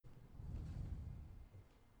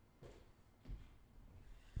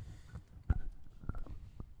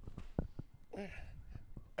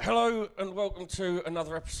Hello and welcome to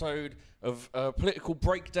another episode of Political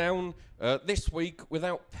Breakdown. This week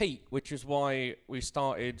without Pete, which is why we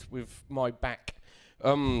started with my back.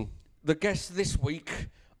 The guests this week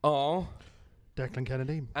are Declan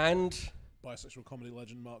Kennedy. and Bisexual comedy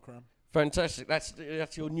legend Mark Cram. fantastic.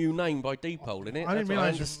 That's your new name by default, isn't it? I didn't That's what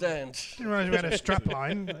realise- understand. Didn't realise we had a strap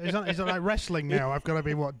line. Is that like wrestling now? I've got to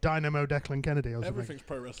be what, Dynamo Declan Kennedy or something? Everything's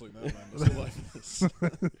pro wrestling now, man. That's all life is.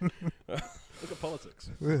 Look at politics.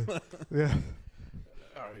 Yeah.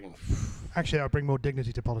 I mean, Actually, I'll bring more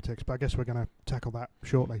dignity to politics, but I guess we're going to tackle that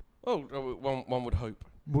shortly. one would hope.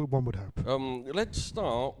 One would hope. Let's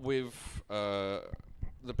start with the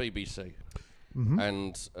BBC Mm-hmm.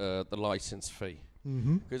 and the licence fee.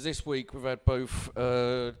 Mm-hmm. Because this week we've had both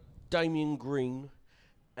Damien Green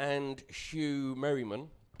and Hugh Merriman,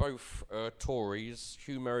 both Tories.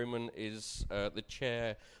 Hugh Merriman is the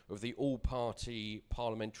chair of the all-party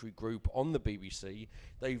parliamentary group on the BBC.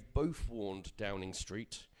 They've both warned Downing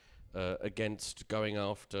Street against going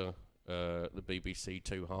after the BBC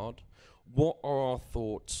too hard. What are our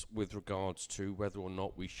thoughts with regards to whether or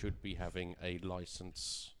not we should be having a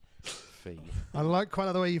licence fee? I quite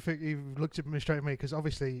like the way you've looked at me straight at me, because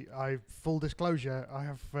obviously, full disclosure, I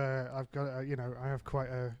have quite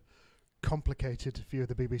a complicated view of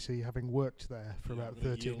the BBC, having worked there for about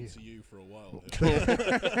 13 years. To you for a while.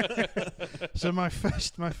 So my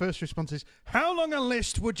first response is, how long a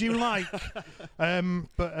list would you like?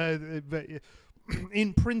 But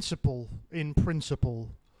in principle,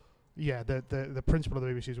 yeah, the principle of the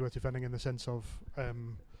BBC is worth defending in the sense of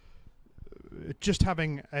just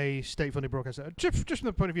having a state-funded broadcaster, just from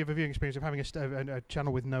the point of view of a viewing experience of having a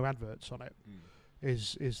channel with no adverts on it,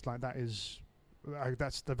 is like that is.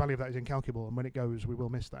 That's the value of that is incalculable, and when it goes, we will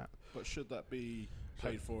miss that. But should that be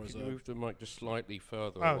paid for as Can a... you move the mic just slightly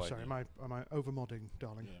further Oh, away? sorry, am I over-modding,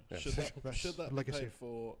 darling? Yeah. Yes. Should that be legacy. paid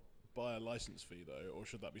for by a licence fee, though, or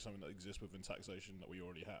should that be something that exists within taxation that we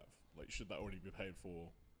already have? Like, should that already be paid for?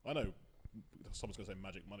 I know someone's going to say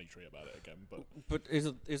magic money tree about it again, but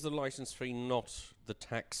is the licence fee not the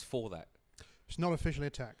tax for that? It's not officially a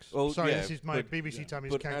tax. Well, Sorry, yeah, this is my but- BBC yeah. time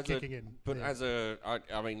is But as a- kicking in. But Yeah.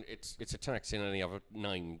 I mean, it's a tax in any other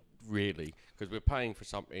name, really, because we're paying for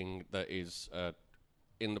something that is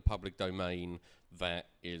in the public domain, that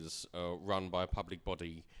is run by a public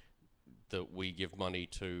body that we give money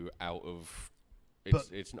to out of.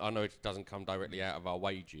 I know it doesn't come directly out of our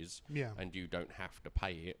wages, Yeah. and you don't have to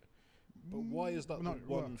pay it. But why is that Not- the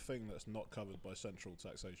one well- thing that's not covered by central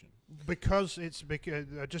taxation? Because it's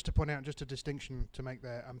just to point out, just a distinction to make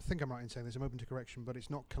there. I think I'm right in saying this. I'm open to correction, but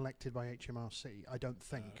it's not collected by HMRC. I don't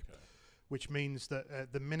think, Okay. which means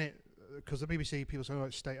that the minute, because the BBC people say, oh,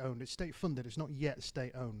 it's state owned. It's state funded. It's not yet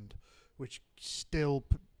state owned, which still,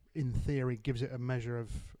 in theory, gives it a measure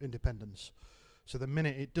of independence. So the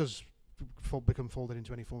minute it does become folded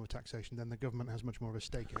into any form of taxation, then the government has much more of a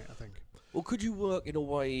stake in it, I think. Well, could you work in a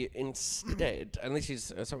way instead, and this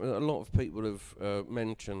is something that a lot of people have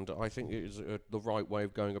mentioned, I think it is the right way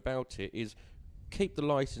of going about it, is keep the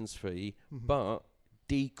licence fee, Mhm. but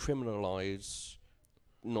decriminalise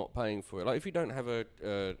not paying for it. Like, if you don't have a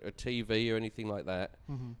TV or anything like that,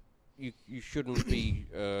 Mhm. you shouldn't be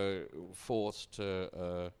forced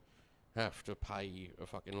to have to pay a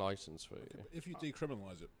fucking licence fee. But if you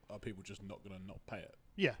decriminalise it, are people just not going to not pay it?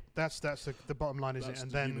 Yeah, that's the bottom line, is it? That's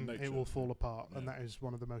And the human then it nature. will fall apart, and Yeah. that is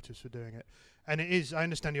one of the motives for doing it. And it is. I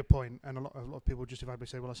understand your point, and a lot of people justifiably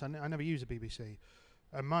say, "Well, I never use the BBC,"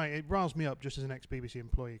 and it riles me up just as an ex-BBC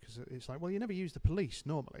employee, because it's like, well, you never use the police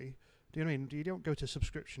normally. Do you know what I mean? You don't go to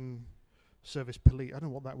subscription service police. I don't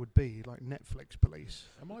know what that would be, like Netflix police.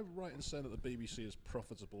 Am I right in saying that the BBC is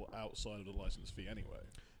profitable outside of the licence fee anyway?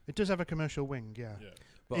 It does have a commercial wing, yeah. Yeah.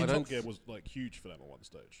 But In I Top don't. Gear was like huge for them at one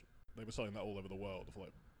stage. They were selling that all over the world for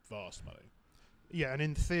like vast money. Yeah, and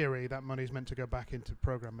in theory, that money is meant to go back into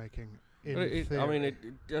program making. In theory. I mean,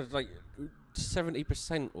 it does, like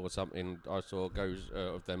 70% or something. I saw goes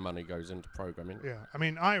of their money goes into programming. Yeah, I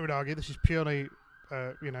mean, I would argue this is purely,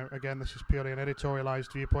 again, this is purely an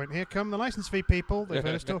editorialised viewpoint. Here come the licence fee people. They've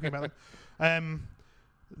heard us talking about them.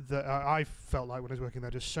 I felt like when I was working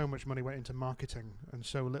there, just so much money went into marketing and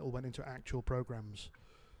so little went into actual programs.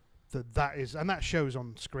 That shows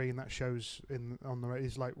on screen. That shows on the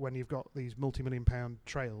is like when you've got these multi-million-pound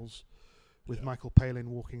trails with Yeah. Michael Palin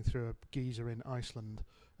walking through a geyser in Iceland,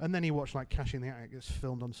 and then you watch like Cash in the Attic that's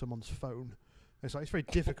filmed on someone's phone. It's like it's very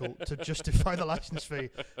difficult to justify the license fee.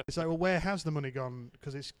 It's like, well, where has the money gone?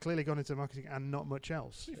 Because it's clearly gone into marketing and not much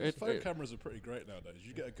else. Phone cameras are pretty great nowadays.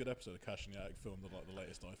 You get a good episode of Cash in the Attic filmed on like the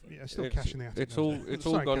latest iPhone. Yeah, still Cash in the Attic. It's all nowadays. it's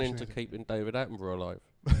all Sorry, gone Cash in into the keeping David Attenborough alive.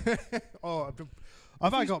 Oh,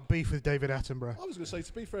 Have I got beef with David Attenborough? I was going to say,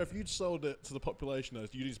 to be fair, if you'd sold it to the population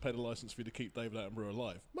as you need to pay the license fee to keep David Attenborough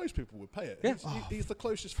alive, most people would pay it. Yeah. He's the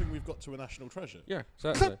closest thing we've got to a national treasure. Yeah,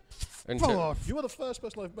 exactly. And Full so- off. You are the first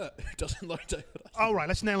person I've met who doesn't like David Attenborough. All right,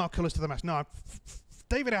 let's nail our colours to the mast. No,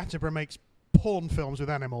 David Attenborough makes porn films with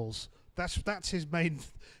animals. That's his main.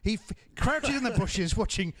 He crouches in the bushes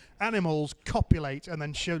watching animals copulate, and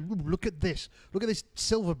then show. "Ooh, look at this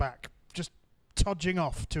silverback just todging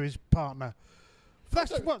off to his partner.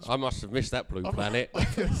 That's what. I must have missed that Blue Planet.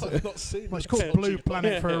 I've not seen Well, it's it. called Blue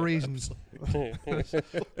Planet for a reason.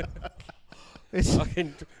 It's,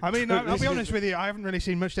 I mean, I'll be honest with you. I haven't really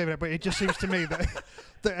seen much David, but it just seems to me that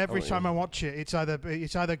every time I watch it, it's either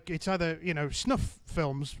snuff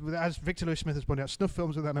films, as Victor Lewis Smith has pointed out, snuff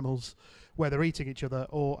films with animals where they're eating each other,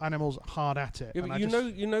 or animals hard at it. Yeah, And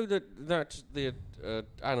but you know that's the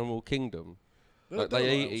animal kingdom. Like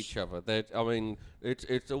they eat each other. I mean,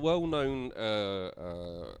 it's a well-known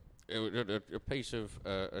a piece of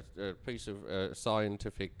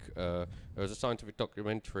scientific. There was a scientific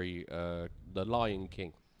documentary, The Lion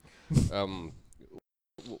King.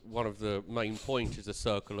 One of the main points is the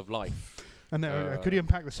circle of life. And could you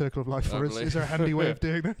unpack the circle of life for us? Is there a handy way of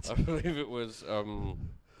doing that? I believe it was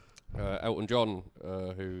Elton John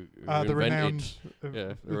who the invented. renowned,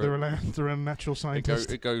 Yeah, the renowned natural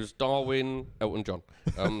scientist. It goes Darwin, Elton John.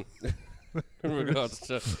 In regards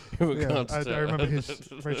to, I remember his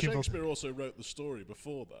very cheap voice. Shakespeare also wrote the story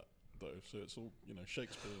before that, though, so it's all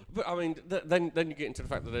Shakespeare. But I mean, then you get into the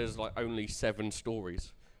fact that there's like only 7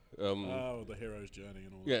 stories. The hero's journey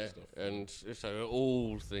and all Yeah, that stuff. and so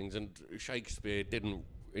all things, and Shakespeare didn't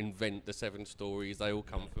invent the 7 stories. They all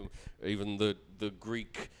come from even the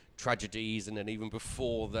Greek tragedies, and then even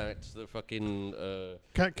before that, the fucking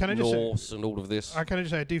Can I just Norse say, and all of this. I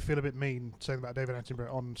just say I do feel a bit mean saying about David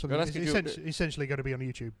Attenborough on something No, that's that's essentially going to be on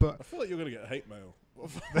YouTube. But I feel like you're going to get hate mail.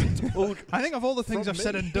 I think of all the things From I've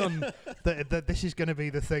said me. and done, that this is going to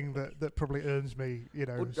be the thing that probably earns me.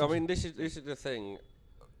 I mean, this is the thing.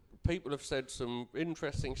 People have said some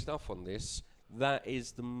interesting stuff on this. That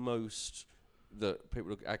is the most that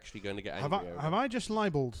people are actually going to get angry over. Have I just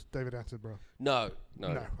libelled David Attenborough? No,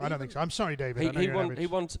 I don't think so. I'm sorry, David. I know you're an He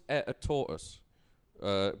once ate a tortoise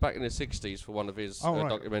back in the 60s for one of his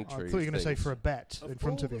documentaries. I thought you were going to say for a bet in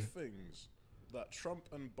front of you. Of all the things that Trump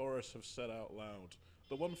and Boris have said out loud,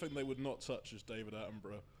 the one thing they would not touch is David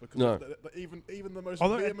Attenborough, because No. even the most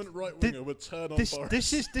Although vehement right winger would turn on Boris.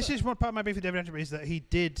 This is what part of my beef with David Attenborough is that he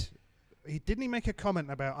didn't make a comment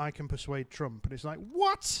about I can persuade Trump, and it's like,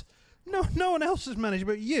 what? No one else has managed,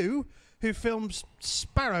 but you, who films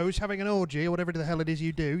sparrows having an orgy or whatever the hell it is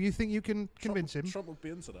you do, you think you can convince him? Trump would be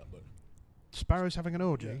into that, though. Sparrows having an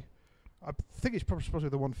orgy? Yeah. I think it's possibly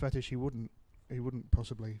the one fetish he wouldn't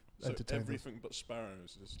possibly So entertain. everything but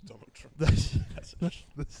sparrows is Donald Trump. That's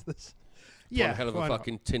One hell of a why not?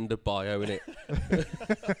 fucking Tinder bio, innit?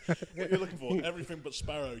 What you're looking for? Everything but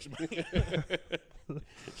sparrows, mate.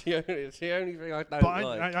 It's the only thing I don't But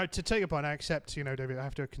like. I, to take your point, I accept, David. I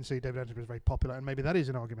have to concede David Attenborough is very popular, and maybe that is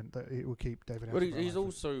an argument that it will keep David Attenborough. But he's alive.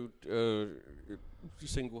 also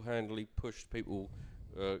single-handedly pushed people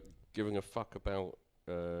giving a fuck about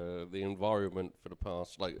the environment for the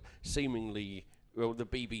past, seemingly, the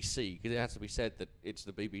BBC, because it has to be said that it's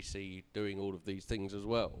the BBC doing all of these things as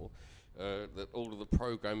well. That all of the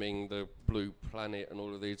programming, the Blue Planet, and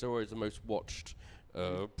all of these are always the most watched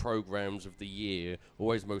programs of the year,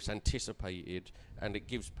 always most anticipated, and it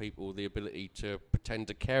gives people the ability to pretend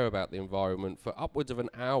to care about the environment for upwards of an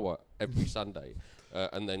hour every Sunday,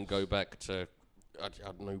 and then go back to, I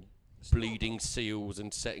don't know, bleeding seals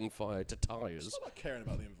and setting fire to tyres. It's not about caring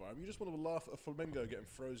about the environment. You just want to laugh at a flamingo getting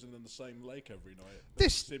frozen in the same lake every night.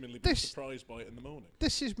 Seemingly be surprised by it in the morning.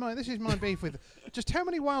 This is my beef with just how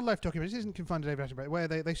many wildlife documentaries. This isn't confined to David Attenborough, where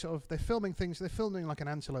they're filming things. They're filming like an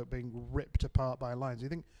antelope being ripped apart by lions. You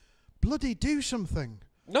think, bloody do something.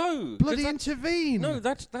 No, Bloody intervene. No,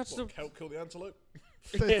 that's What, help kill the antelope?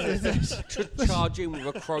 charge him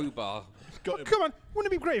with a crowbar. Got him. Come on,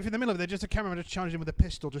 wouldn't it be great if in the middle of it, just a cameraman just charges him with a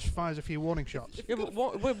pistol, just fires a few warning shots? Yeah, but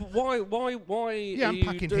why Yeah, are I'm you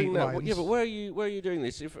packing doing heat that? lines. Yeah, but where are you doing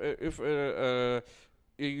this? If are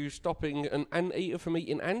you stopping an anteater from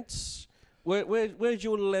eating ants? Where's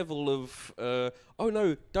your level of oh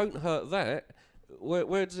no, don't hurt that?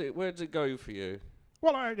 Where does it go for you?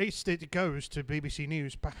 Well, it goes to BBC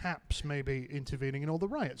News, perhaps maybe intervening in all the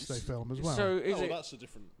riots they film as well. So is it? That's a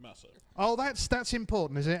different matter. Oh, that's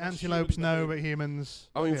important, is it? Antelopes, no, but humans.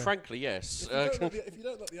 I mean, yeah. frankly, yes. If you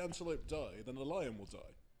don't let the antelope die, then the lion will die.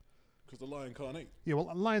 Because the lion can't eat. Yeah,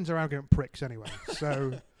 well, lions are arrogant pricks anyway,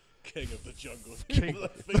 so king of the jungle. King.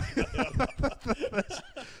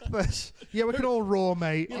 Yeah, we could all roar,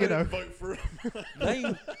 mate. You know. Vote for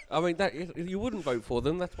him. I mean, you wouldn't vote for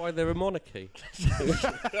them. That's why they're a monarchy.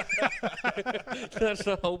 That's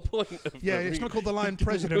the whole point of Yeah, them. it's not called the Lion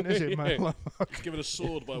President, is it, mate? He's given a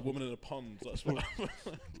sword by a woman in a pond. That's what.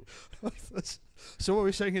 So what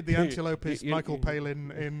we're saying here, the antelope is Michael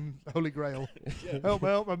Palin in Holy Grail. Yeah. Help,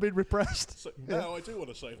 I've been repressed. So now I do want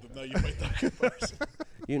to save them. Now you've made that comparison.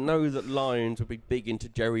 You know that lions would be big into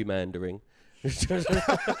gerrymandering. Right.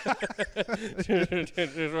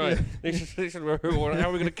 This is where we want. How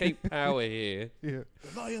are we going to keep power here? Yeah.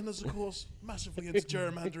 The lion is, of course, massively into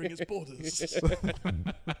gerrymandering its borders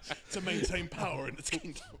to maintain power in its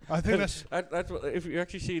kingdom. I think that's That's what, if you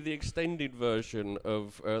actually see the extended version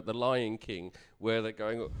of The Lion King, where they're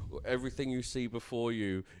going, everything you see before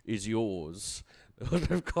you is yours. What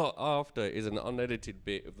they've got after is an unedited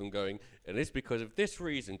bit of them going, and it's because of this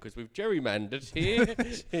reason, because we've gerrymandered here.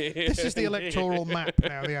 this is the electoral map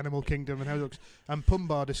now, the animal kingdom and how it looks. And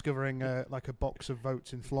Pumbaa discovering like a box of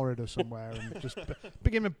votes in Florida somewhere and just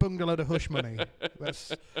begin to bung a load of hush money.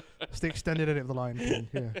 That's the extended edit of the Lion King.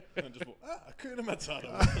 Yeah. And just Hakuna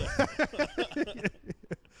Matata.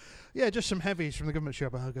 Yeah, just some heavies from the government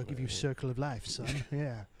shop. I'll go give you Circle of Life, son.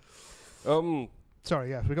 Yeah.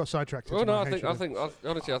 Sorry, yeah, we got sidetracked. Well, no, I think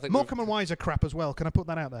honestly, Morecambe and Wise are crap as well. Can I put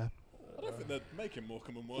that out there? I don't think they're making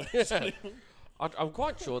Morecambe and Wise. I'm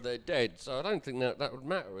quite sure they're dead, so I don't think that would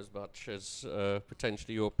matter as much as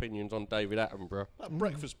potentially your opinions on David Attenborough. That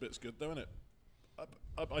breakfast bit's good, though, isn't it?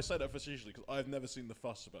 I say that facetiously because I've never seen the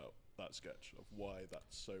fuss about that sketch of why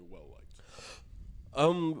that's so well liked. I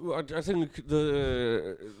think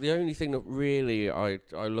the only thing that really I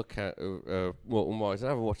look at Morecambe and Wise, I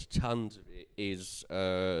haven't watched tons of it, is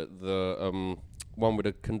the one with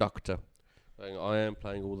the conductor saying, "I am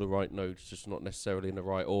playing all the right notes, just not necessarily in the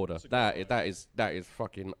right order." That is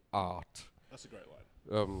fucking art. That's a great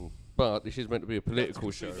line. But this is meant to be a political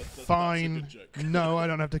show. Fine. No, I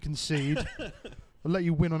don't have to concede. I'll let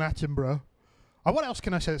you win on Attenborough. What else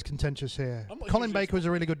can I say that's contentious here? Colin Baker was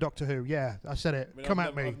a really good Doctor Who. Yeah, I said it. Come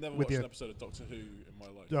at me I've never with watched your. an episode of Doctor Who in my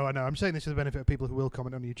life. Oh, I know. I'm saying this for the benefit of people who will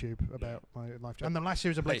comment on YouTube about my life. And the last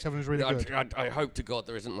series of Blake Seven was really good. I hope to God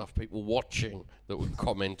there isn't enough people watching that would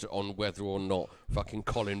comment on whether or not fucking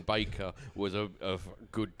Colin Baker was a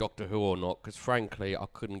good Doctor Who or not, because frankly, I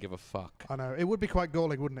couldn't give a fuck. I know. It would be quite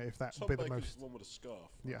galling, wouldn't it, if that Tom would be Baker's the most. one with a scarf.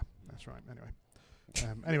 Yeah, that's right.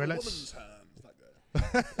 Anyway, let's. Woman's hand. That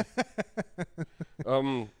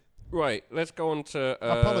guy. Right, let's go on to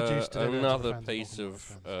Apologies to the another fans, piece not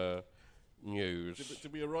of news.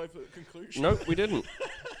 Did we arrive at a conclusion? No, we didn't.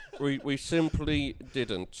 we simply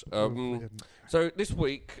didn't. We didn't. So this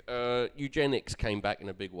week, eugenics came back in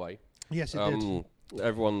a big way. Yes, it did.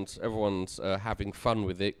 Everyone's having fun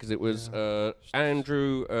with it because it was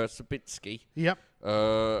Andrew Sabitsky. Yep.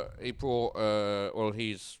 He brought. Well,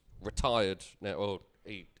 he's retired now. Well,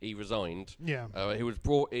 he resigned. Yeah. He was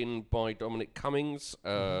brought in by Dominic Cummings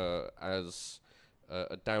as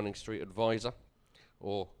a Downing Street advisor,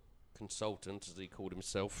 or consultant, as he called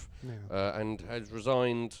himself, and has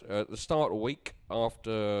resigned at the start of the week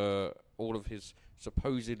after all of his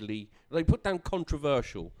supposedly. They put down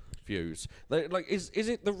controversial views. Is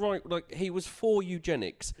it the right? Like, he was for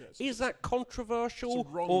eugenics. Yeah, is that controversial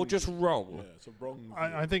or just wrong? Yeah, it's a wrong.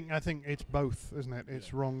 I think it's both, isn't it?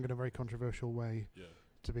 It's wrong in a very controversial way. Yeah.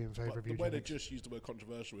 To be in favour of the eugenics. way they just used the word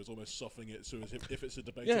controversial is almost softening it so as if it's a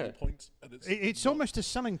debatable point. And it's almost a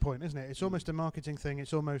selling point, isn't it? It's almost a marketing thing.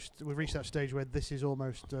 It's almost, we've reached that stage where this is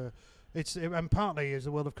almost, and partly is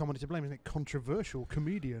the world of comedy to blame, isn't it? Controversial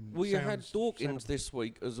comedian. Well, you had Dawkins this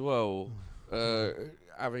week as well,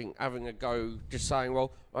 having a go, just saying,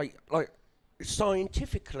 well, like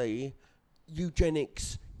scientifically,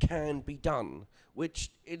 eugenics can be done,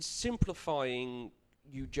 which is simplifying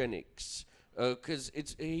eugenics. Because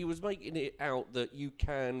he was making it out that you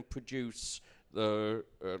can produce the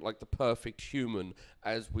perfect human,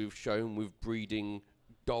 as we've shown with breeding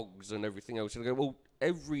dogs and everything else. And I go, well,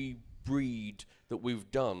 every breed that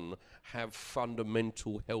we've done have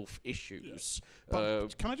fundamental health issues. Can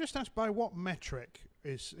I just ask, by what metric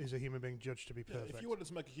is a human being judged to be perfect? If you wanted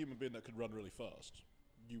to make a human being that could run really fast,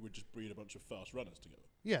 you would just breed a bunch of fast runners together.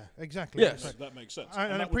 Yeah, exactly. Yes. That makes sense.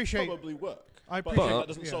 And that appreciate would probably work. But that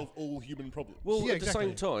doesn't solve all human problems. Well, at the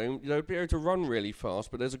same time, they'd be able to run really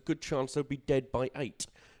fast, but there's a good chance they'll be dead by 8.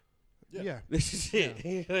 Yeah. This is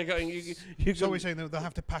it. They're going. So we're saying that they'll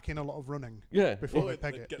have to pack in a lot of running. Yeah. Before they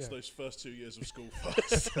peg it. Gets those first 2 years of school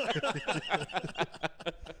first.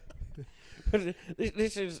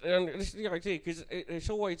 This is the idea, because it's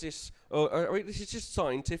always this. This is just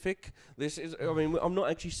scientific. This is. I mean, I'm not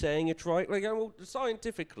actually saying it's right. Like, well,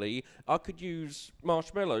 scientifically, I could use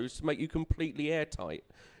marshmallows to make you completely airtight,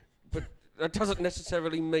 but that doesn't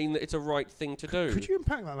necessarily mean that it's a right thing to do. Could you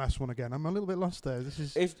unpack that last one again? I'm a little bit lost there. This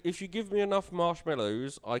is. If you give me enough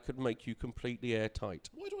marshmallows, I could make you completely airtight.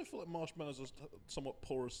 Why do I feel like marshmallows are somewhat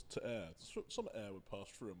porous to air? Some air would pass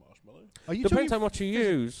through a marshmallow. Depends how much you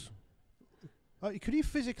use. Could you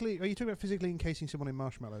physically? Are you talking about physically encasing someone in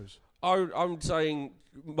marshmallows? I'm saying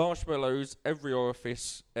marshmallows, every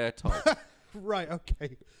orifice, airtight. Right.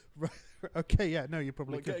 Okay. Right. Okay. Yeah. No, you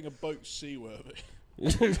probably Like could. getting a boat seaworthy.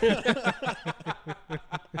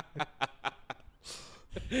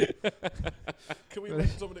 Can we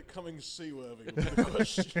make Dominic Cummings seaworthy? Would be the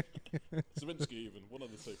question. Zawinski, even one of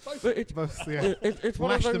the two. Both, yeah. It's one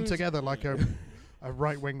Lash of them those, together like a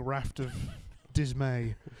right-wing raft of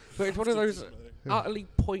dismay. but it's one of those utterly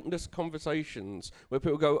pointless conversations where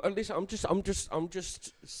people go, "Oh, listen, I'm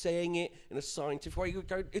just saying it in a scientific way." You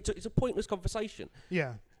go, it's a pointless conversation.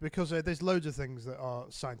 Yeah, because there's loads of things that are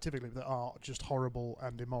scientifically that are just horrible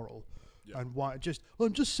and immoral. Yeah. And why?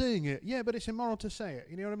 I'm just saying it. Yeah, but it's immoral to say it.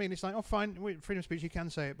 You know what I mean? It's like, oh, fine, freedom of speech, you can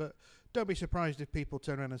say it, but don't be surprised if people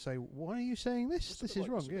turn around and say, "Why are you saying this? This is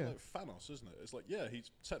wrong." It's a bit Yeah. like Thanos, isn't it? It's like, yeah,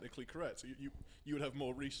 he's technically correct. So you would have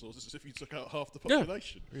more resources if you took out half the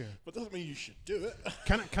population. Yeah. But doesn't mean you should do it.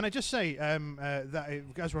 Can I just say that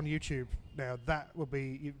as we're on YouTube now, that will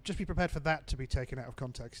be just be prepared for that to be taken out of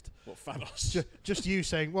context. What, Thanos? Just you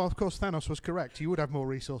saying, well, of course Thanos was correct. You would have more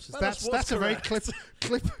resources. Thanos That's was a very correct.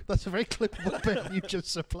 clip. That's a very clippable bit you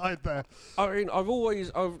just supplied there. I mean,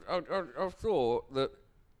 I've thought that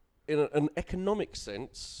in an economic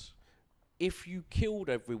sense, if you killed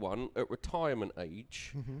everyone at retirement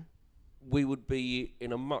age, we would be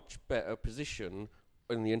in a much better position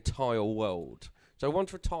in the entire world. So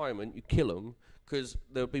once retirement, you kill them, because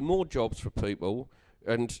there'll be more jobs for people,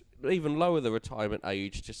 and even lower the retirement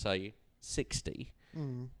age to, say, 60.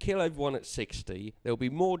 Kill everyone at 60, there'll be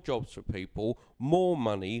more jobs for people, more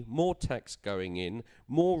money, more tax going in,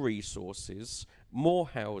 more resources, more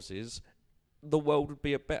houses. The world would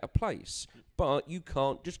be a better place. But you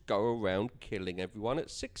can't just go around killing everyone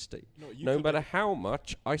at 60, no matter how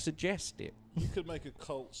much I suggest it. You could make a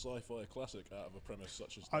cult sci-fi classic out of a premise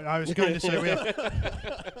such as that. I was going to say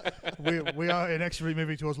we are inexorably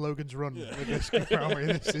moving towards Logan's Run with this.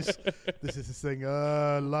 This is the thing.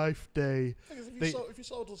 Life Day. If you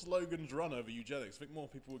sold us Logan's Run over eugenics, I think more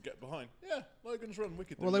people would get behind. Yeah, Logan's Run, we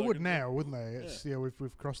could do Well, they would Logan's now, Run. wouldn't they? It's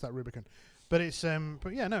we've crossed that Rubicon. But it's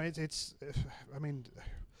but yeah, no, it's I mean,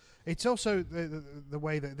 it's also the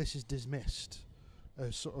way that this is dismissed.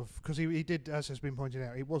 Sort of, because he did, as has been pointed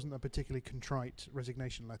out, it wasn't a particularly contrite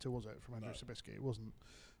resignation letter, was it, from Andrew Sabisky? It wasn't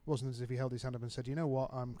as if he held his hand up and said, "You know what,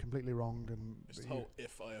 I'm completely wrong." And it's the whole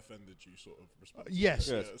 "if I offended you" sort of response. Yes.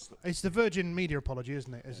 It's the Virgin Media apology,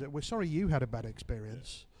 isn't it? Is that we're sorry you had a bad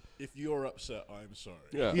experience. If you're upset, I'm sorry.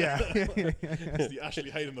 Yeah. It's the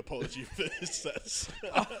Ashley Hayden apology for this says.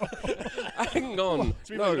 Hang on.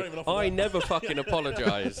 No, I never fucking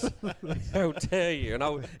apologise. How dare you?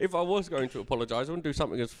 And if I was going to apologise, I wouldn't do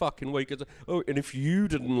something as fucking weak as, "Oh, and if you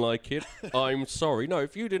didn't like it, I'm sorry." No,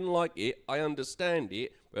 if you didn't like it, I understand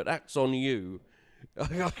it, but that's on you.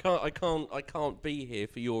 I can't be here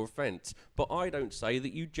for your offence. But I don't say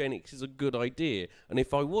that eugenics is a good idea. And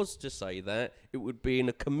if I was to say that, it would be in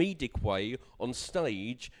a comedic way on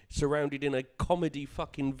stage, surrounded in a comedy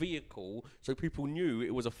fucking vehicle, so people knew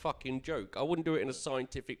it was a fucking joke. I wouldn't do it in a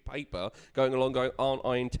scientific paper, going along going, "Aren't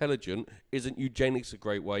I intelligent? Isn't eugenics a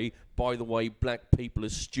great way? By the way, black people are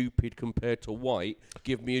stupid compared to white.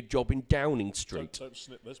 Give me a job in Downing Street." Don't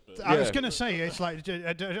snip this bit. I was going to say, it's like,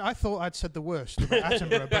 I thought I'd said the worst about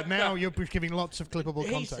Attenborough, but now you're giving lots of clippable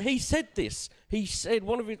context. He said this. He said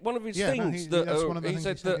one of his things he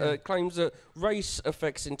said claims that race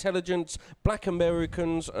affects intelligence. Black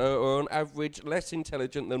Americans are on average less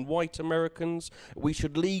intelligent than white Americans. We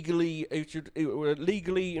should legally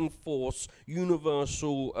enforce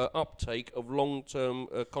universal uptake of long-term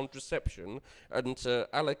contraception and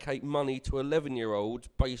allocate money to 11-year-olds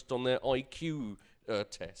based on their IQ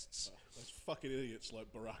tests. Those fucking idiots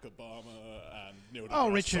like Barack Obama and Neil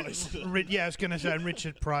deGrasse Richard. I was going to say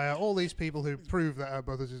Richard Pryor. All these people who prove that our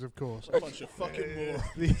brothers is, of course. A bunch of fucking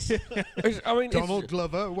morons. I mean, Donald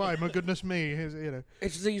Glover. Why? My goodness me.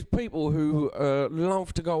 It's these people who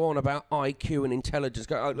love to go on about IQ and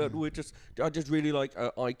intelligence. I just really like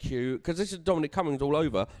IQ, because this is Dominic Cummings all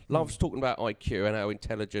over. Loves talking about IQ and how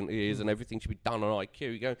intelligent he is and everything should be done on IQ.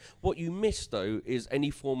 You go, what you miss though is any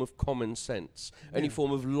form of common sense, any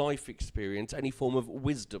form of life experience. experience any form of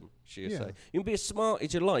wisdom, shall you Yeah. say. You can be as smart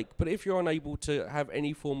as you like, but if you're unable to have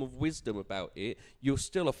any form of wisdom about it, you're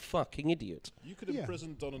still a fucking idiot. You could Yeah.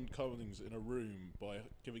 imprison Donald Cummings in a room by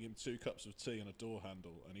giving him 2 cups of tea and a door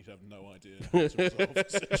handle, and he'd have no idea how to resolve the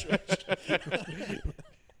situation.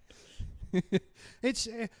 It's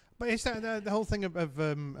but it's the whole thing of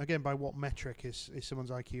again, by what metric is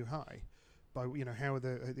someone's IQ high? By how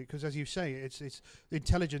because as you say, it's the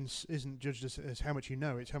intelligence isn't judged as how much you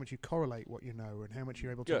know; it's how much you correlate what you know and how much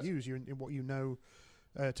you're able to use in what you know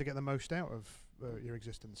to get the most out of your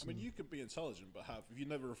existence. I mean, you could be intelligent, but if you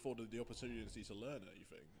never afforded the opportunity to learn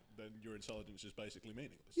anything, then your intelligence is basically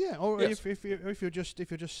meaningless. Yeah, or Yes. if you're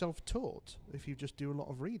just self-taught, if you just do a lot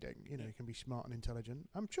of reading, you can be smart and intelligent.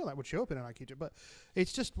 I'm sure that would show up in an IQ test, but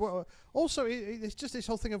it's just also it's just this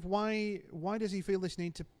whole thing of why does he feel this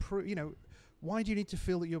need to prove? Why do you need to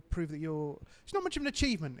feel that prove that you're? It's not much of an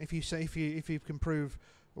achievement if you say if you can prove.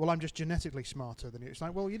 Well, I'm just genetically smarter than you. It's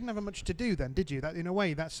like, well, you didn't have much to do then, did you? That in a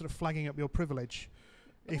way, that's sort of flagging up your privilege.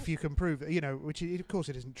 If you can prove, which of course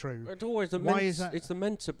it isn't true. It's always the Why is that? It's the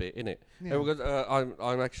Mentor bit, innit? Yeah.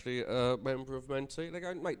 I'm actually a member of Mentor. They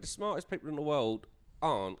go, mate, the smartest people in the world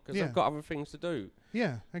aren't because Yeah. they've got other things to do.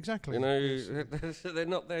 Yeah, exactly. They're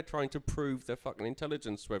not there trying to prove their fucking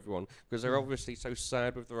intelligence to everyone because they're obviously so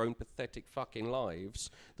sad with their own pathetic fucking lives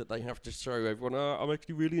that they have to show everyone, I'm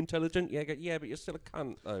actually really intelligent. Yeah, but you're still a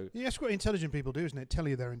cunt, though. Yeah, that's what intelligent people do, isn't it? Tell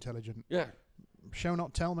you they're intelligent. Yeah. Show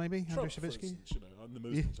not tell, maybe. Andrew Trump, for Savitsky. instance, I'm the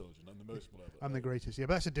most Yeah. intelligent. I'm the most whatever. I'm the greatest. Yeah,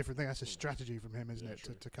 but that's a different thing. That's a strategy from him, isn't Yeah, it?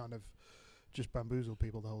 true. To kind of just bamboozle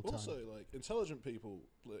people the whole time. Also, like intelligent people,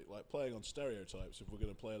 like playing on stereotypes. If we're going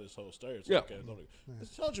to play this whole stereotype Yeah. game,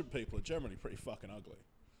 intelligent people are generally pretty fucking ugly.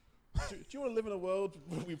 do you want to live in a world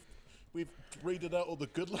where we've weeded out all the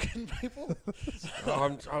good-looking people?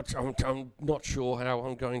 I'm not sure how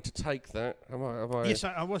I'm going to take that. Am I? Yes,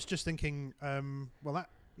 I was just thinking. Well, that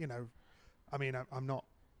I mean, I'm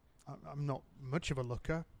not much of a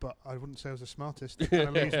looker, but I wouldn't say I was the smartest. It kind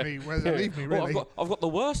of leaves me. Where does it leave me, Well, really? I've got the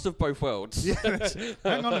worst of both worlds. Yeah,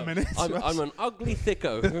 hang on a minute. I'm an ugly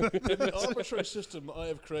thicko. In the arbitrary system that I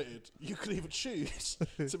have created, you can either choose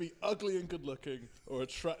to be ugly and good-looking or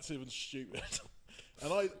attractive and stupid.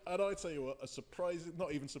 And I tell you what,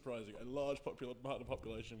 not even surprising, a large amount of the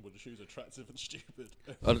population would choose attractive and stupid.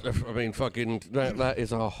 I mean, fucking, that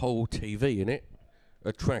is our whole TV, innit?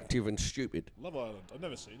 Attractive and stupid. Love Island, I've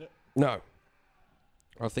never seen it. No.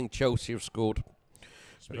 I think Chelsea have scored.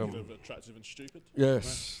 Speaking of attractive and stupid.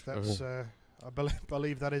 Yes. That's I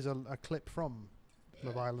believe that is a clip from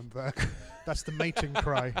Love Island there. That's the mating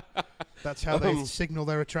cry. That's how they signal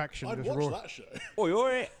their attraction. I'd just watch roar. that show. Oi,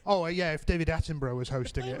 oi. Oh, yeah, if David Attenborough was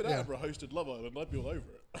hosting David it. Yeah. Attenborough hosted Love Island, I'd be all over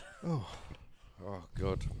it. Oh,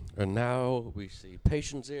 God. And now we see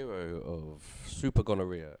patient zero of super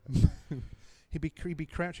gonorrhea. He'd be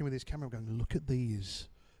crouching with his camera going, look at these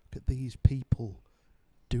people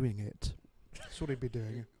doing it. That's what he'd be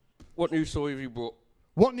doing. What news story have you brought?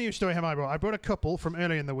 What news story have I brought? I brought a couple from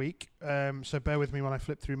earlier in the week, so bear with me when I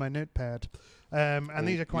flip through my notepad. And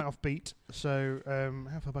these are quite offbeat, so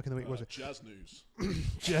how far back in the week was it? Jazz news.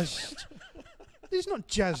 Jazz. It's not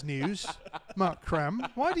jazz news, Mark Cram.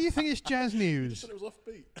 Why do you think it's jazz You news? said it was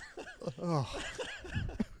offbeat.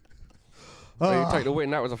 You take the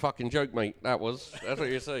win. That was a fucking joke, mate. That's what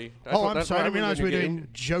you see. I'm sorry. I didn't realise we were doing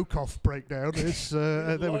joke-off breakdown. It's,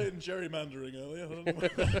 there we- Lion gerrymandering earlier. I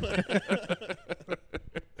don't know.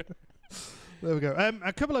 There we go.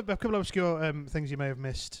 A couple of obscure things you may have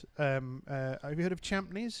missed. Have you heard of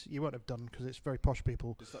Champneys? You won't have done because it's very posh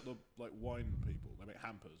people. Is that the wine people? They make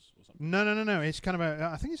hampers or something? No. It's kind of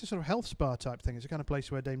I think it's a sort of health spa type thing. It's a kind of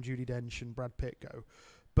place where Dame Judi Dench and Brad Pitt go.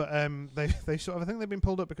 But they sort of, I think they've been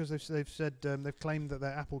pulled up because they've said they've claimed that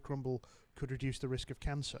their apple crumble could reduce the risk of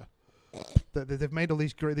cancer. They've made all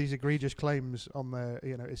these egregious claims on their,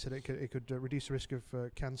 it said it could reduce the risk of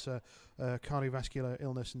cancer, cardiovascular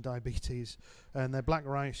illness and diabetes, and their black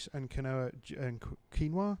rice and quinoa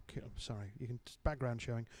background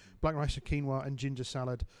showing black rice and quinoa and ginger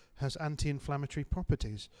salad has anti-inflammatory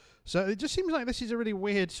properties. So it just seems like this is a really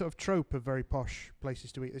weird sort of trope of very posh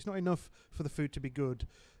places to eat. It's not enough for the food to be good;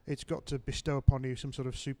 it's got to bestow upon you some sort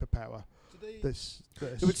of superpower. But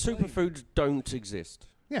superfoods don't exist.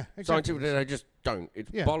 Yeah, exactly. Scientifically, they just don't.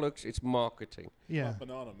 It's bollocks. It's marketing. Yeah. Like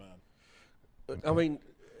Banana Man. I mean,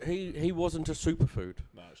 he wasn't a superfood.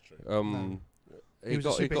 No, it's true. No. He was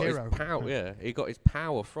got a his superhero. power. Yeah, he got his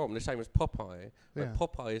power from the same as Popeye. Yeah. But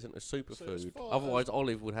Popeye isn't a superfood. as far Otherwise,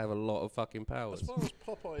 Olive would have a lot of fucking As powers. far as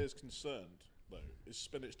Popeye is concerned, though, is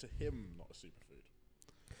spinach to him not a superfood?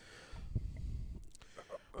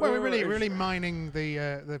 Well, we're really mining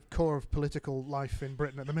the core of political life in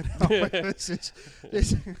Britain at the minute. aren't we?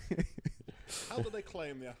 This How do they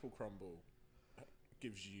claim the apple crumble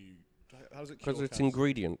gives you? How does it? Because cure it's cancer?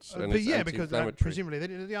 ingredients and but it's yeah, because anti-inflammatory.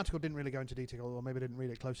 presumably the article didn't really go into detail, or maybe didn't read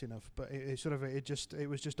it close enough. But it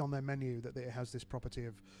was just on their menu that it has this property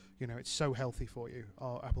of, it's so healthy for you.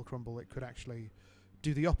 Our apple crumble, it could actually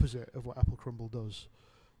do the opposite of what apple crumble does,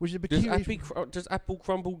 which is a peculiar. Does apple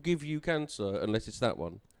crumble give you cancer unless it's that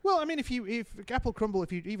one? Well, I mean, if apple crumble,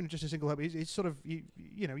 if you even just a single herb, it's sort of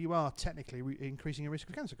you are technically increasing your risk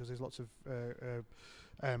of cancer because there's lots of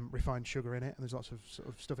refined sugar in it and there's lots of sort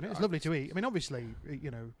of stuff in it. It's lovely to eat. I mean, obviously,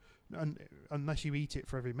 unless you eat it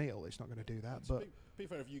for every meal, it's not going to do that. But be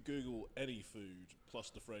fair, if you Google any food plus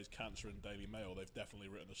the phrase cancer in Daily Mail, they've definitely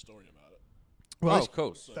written a story about it. Well, of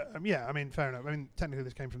course. Yeah, I mean, fair enough. I mean, technically,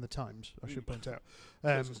 this came from the Times. I should point out.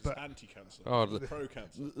 But anti-cancer,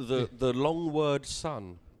 pro-cancer. The long word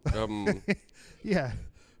 "sun." Yeah,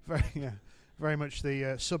 very much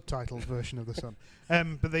the subtitled version of the Sun.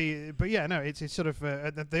 It's sort of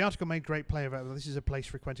the article made great play about this is a place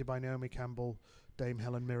frequented by Naomi Campbell, Dame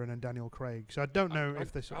Helen Mirren, and Daniel Craig. So I don't know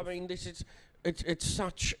if this. It's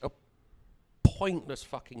such a pointless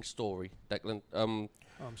fucking story, Declan.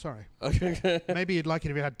 I'm sorry. Maybe you'd like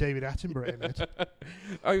it if it had David Attenborough in it.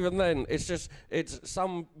 Even then, it's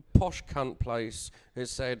some posh cunt place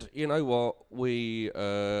has said, you know what, we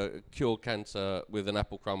cure cancer with an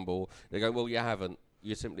apple crumble. They go, well, you haven't.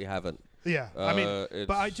 You simply haven't. Yeah, I mean,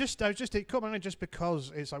 but it caught my eye just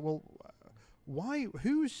because it's like, well, why would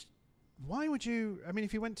you? I mean,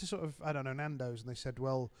 if you went to sort of, I don't know, Nando's and they said,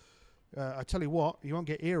 well, I tell you what, you won't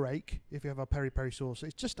get earache if you have our peri peri sauce.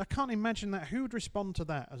 It's just I can't imagine that. Who would respond to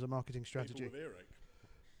that as a marketing strategy? People with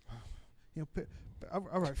earache.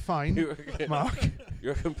 All right, fine, Mark. You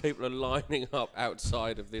reckon people are lining up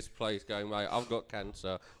outside of this place going, mate, I've got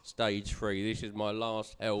cancer, stage 3. This is my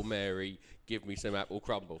last Hail Mary. Give me some apple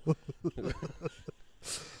crumble. Do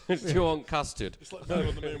you want custard? It's like Man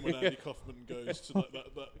on the Moon when Andy Kaufman goes to like that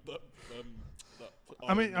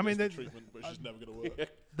I mean, treatment, which is never going to work.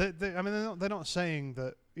 They're not saying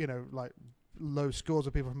that like low scores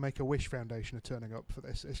of people from Make-A-Wish Foundation are turning up for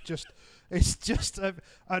this. It's just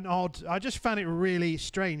an odd. I just found it really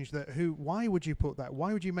strange that why would you put that?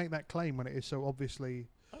 Why would you make that claim when it is so obviously?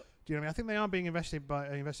 Do you know what I mean? I think they are being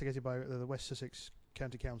investigated by the West Sussex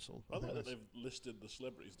County Council. I like that they've listed the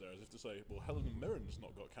celebrities there as if to say, well, Helen Mirren's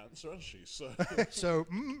not got cancer, has she? So,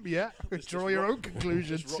 draw your own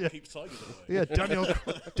conclusions. This rock keeps tigers away. Yeah,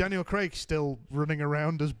 Daniel Craig's still running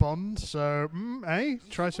around as Bond, so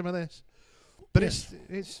try some of this. But it's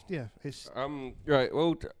right.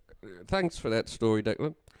 Well, thanks for that story,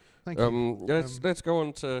 Declan. Thank you. Let's go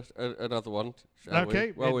on to another one.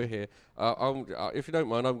 Okay. While we're here, if you don't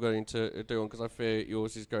mind, I'm going to do one because I fear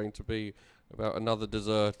yours is going to be about another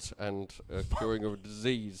dessert and curing of a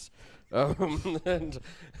disease. And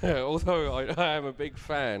although I am a big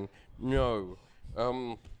fan, no.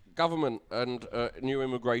 Government and new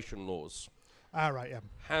immigration laws. All right, yeah.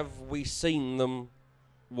 Have we seen them?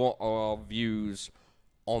 What are our views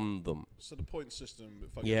on them? So the point system,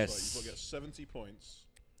 if I yes. Right, you've got to get 70 points,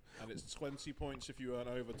 and it's 20 points if you earn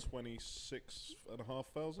over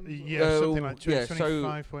 26,500. Yeah, something like 25.8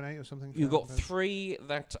 so or something. You've got 3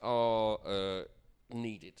 that are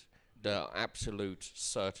needed. The absolute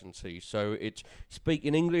certainty. So it's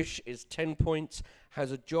speaking English is 10 points,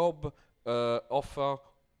 has a job offer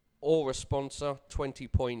or a sponsor, 20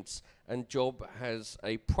 points, and job has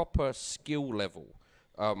a proper skill level.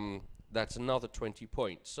 That's another 20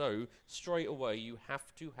 points. So straight away you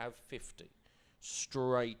have to have 50.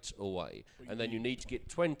 Straight away. And then you need to get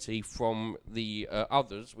 20 from the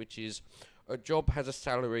others, which is a job has a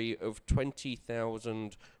salary of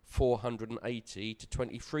 20,480 to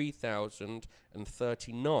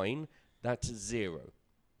 23,039. That's 0.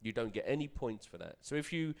 You don't get any points for that. So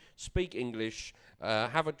if you speak English,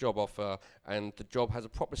 have a job offer, and the job has a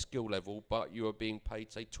proper skill level, but you are being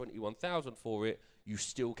paid, say, 21,000 for it, you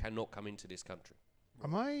still cannot come into this country.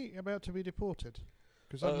 Am I about to be deported?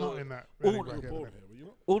 Because I'm not in that.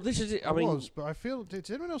 Well, this is it. I was, but I feel.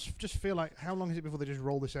 Does anyone else just feel like how long is it before they just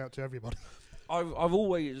roll this out to everybody? I've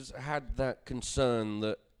always had that concern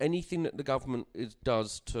that anything that the government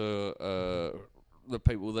does to the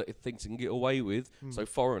people that it thinks it can get away with, so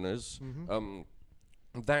foreigners,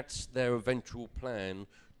 that's their eventual plan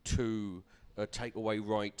to take away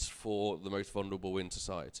rights for the most vulnerable in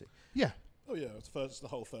society. Yeah. Oh yeah, it's the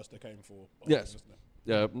whole first they came for. Yes. Isn't it?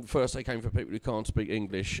 First they came for people who can't speak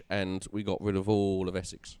English, and we got rid of all of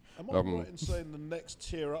Essex. Am I right in saying the next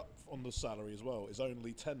tier up on the salary as well is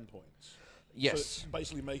only 10 points? Yes. So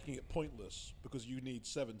basically making it pointless because you need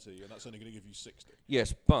 70 and that's only going to give you 60.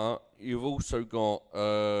 Yes, but you've also got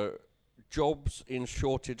jobs in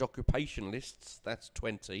shortage occupation lists. That's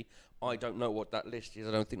 20. I don't know what that list is.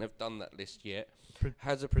 I don't think they've done that list yet.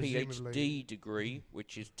 Has a presumably. PhD degree,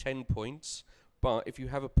 which is 10 points. But if you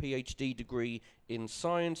have a PhD degree in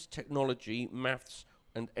science, technology, maths,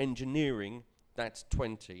 and engineering, that's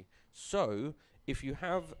 20. So if you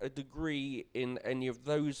have a degree in any of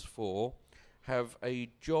those four, have a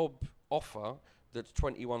job offer that's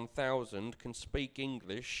 21,000, can speak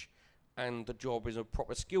English, and the job is a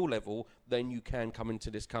proper skill level, then you can come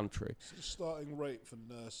into this country. So the starting rate for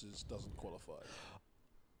nurses doesn't qualify.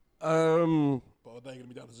 But are they going to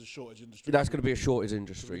be down as a shortage industry? That's going to be a shortage So we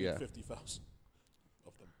industry, need yeah. 50,000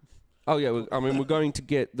 of them. Oh yeah, we're going to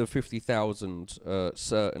get the 50,000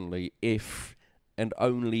 certainly if and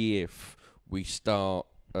only if we start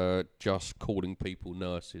just calling people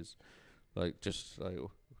nurses, like just like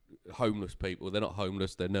homeless people. They're not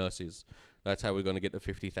homeless; they're nurses. That's how we're going to get the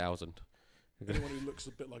 50,000. Anyone who looks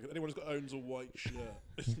a bit like it. Anyone who owns a white shirt.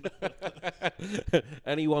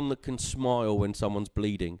 Anyone that can smile when someone's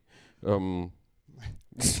bleeding. Ted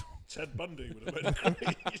Bundy would have been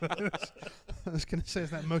great. I was going to say,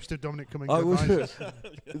 is that most of Dominic Cummings' I was advisors?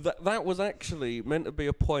 that was actually meant to be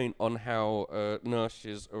a point on how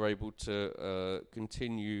nurses are able to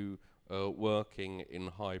continue working in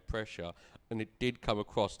high pressure, and it did come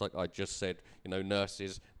across like I just said.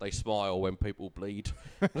 Nurses, they smile when people bleed.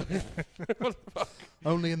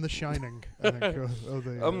 Only in The Shining, I think.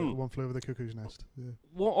 One Flew Over the Cuckoo's Nest. Yeah.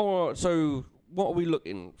 What are we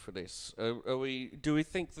looking for this? Do we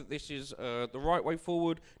think that this is the right way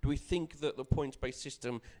forward? Do we think that the points-based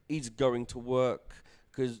system is going to work?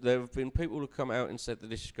 Because there have been people who come out and said that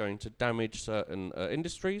this is going to damage certain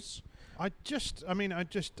industries. I can't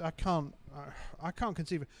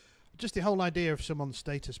conceive of just the whole idea of someone's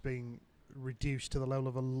status being reduced to the level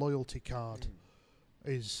of a loyalty card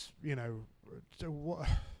is, what.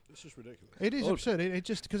 It's just ridiculous. It is absurd. It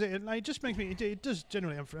just because it just makes me. It does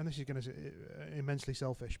generally, and this is going to immensely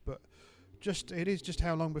selfish, but it is just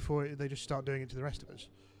how long before they just start doing it to the rest of us.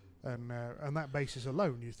 And that basis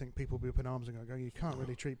alone, you think people will be up in arms and going, you can't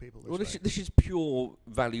really treat people this way. This is pure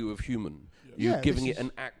value of human. Yeah. You're giving it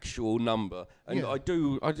an actual number, and Yeah. I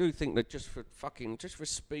do think that just for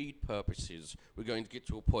speed purposes, we're going to get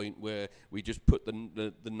to a point where we just put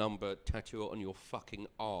the number tattoo on your fucking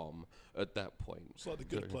arm at that point. It's like the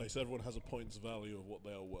good place. Everyone has a points value of what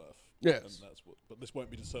they are worth. Yes. And that's but this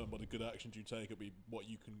won't be determined by the good actions you take. It'll be what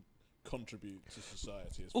you can contribute to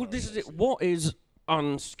society. Well, this is it. What is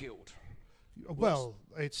unskilled? Well,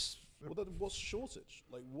 it's. Well, then what's shortage?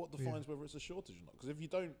 Like, what defines whether it's a shortage or not? Because if you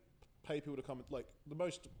don't pay people to come, like, the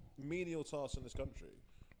most menial tasks in this country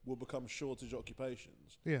will become shortage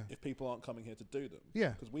occupations if people aren't coming here to do them. Yeah.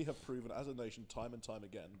 Because we have proven as a nation time and time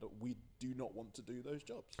again that we do not want to do those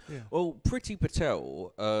jobs. Yeah. Well, Priti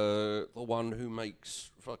Patel, the one who makes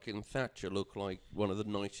fucking Thatcher look like one of the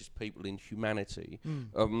nicest people in humanity,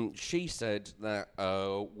 she said that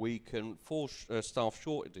we can, for staff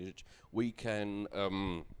shortage, we can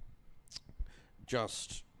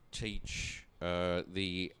just teach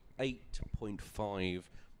the 8.5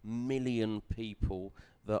 million people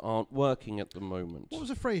that aren't working at the moment. What was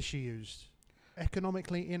the phrase she used?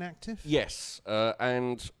 Economically inactive? Yes,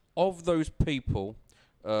 and of those people,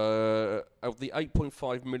 of the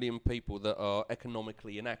 8.5 million people that are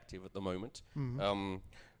economically inactive at the moment,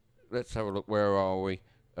 let's have a look, where are we?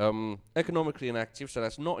 Economically inactive, so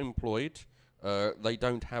that's not employed, they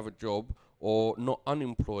don't have a job, or not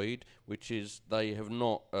unemployed, which is they have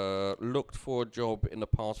not looked for a job in the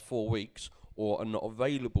past 4 weeks, or are not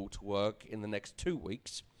available to work in the next 2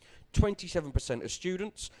 weeks. 27% are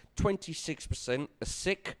students, 26% are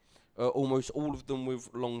sick, almost all of them with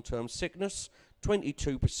long-term sickness,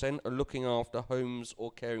 22% are looking after homes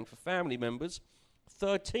or caring for family members,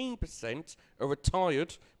 13% are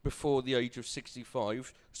retired before the age of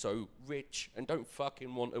 65, so rich and don't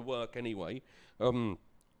fucking want to work anyway.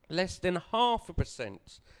 Less than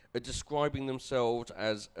 0.5% are describing themselves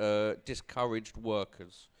as discouraged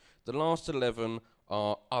workers. The last 11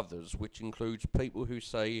 are others, which includes people who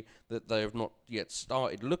say that they have not yet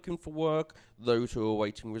started looking for work, those who are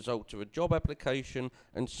awaiting results of a job application,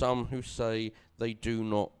 and some who say they do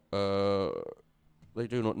not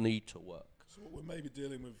need to work. So what we're maybe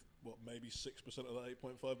dealing with, maybe 6% of that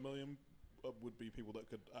 8.5 million would be people that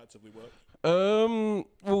could actively work?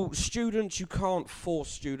 Well, students, you can't force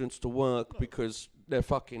students to work because they're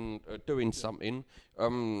fucking doing something.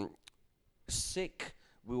 Sick,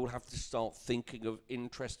 we will have to start thinking of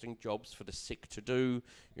interesting jobs for the sick to do.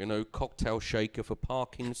 Cocktail shaker for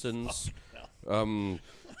Parkinson's.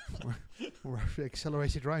 We're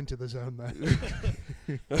accelerated right into the zone there.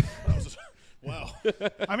 That was wow.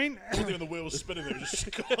 I mean, Doing the wheels spinning, they were just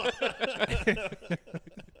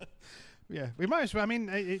yeah, we might as well. I mean,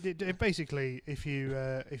 it basically, if you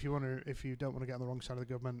don't want to get on the wrong side of the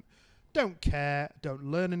government, don't care, don't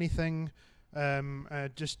learn anything,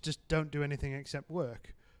 just don't do anything except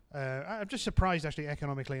work. I'm just surprised, actually,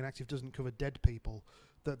 Economically Inactive doesn't cover dead people.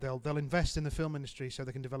 That they'll invest in the film industry so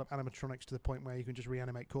they can develop animatronics to the point where you can just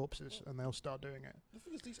reanimate corpses, and they'll start doing it. The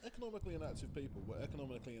thing is, these economically inactive people were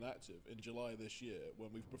economically inactive in July this year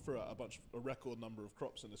when we threw out a record number of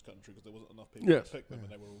crops in this country because there wasn't enough people to pick them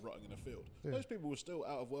and they were all rotting in a field. Yeah. Those people were still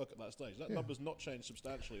out of work at that stage. That number's not changed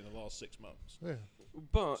substantially in the last 6 months. Yeah.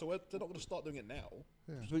 But So they're not going to start doing it now.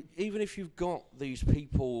 But even if you've got these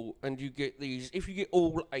people and you get if you get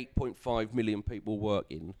all 8.5 million people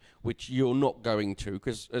working, which you're not going to,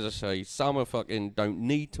 because as I say, some are fucking don't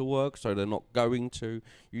need to work, so they're not going to.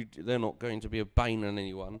 They're not going to be a bane on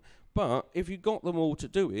anyone. But if you got them all to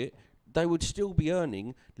do it, they would still be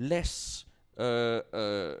earning less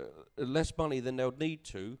money than they'll need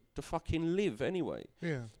to fucking live anyway.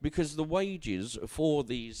 Yeah. Because the wages for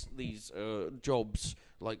these jobs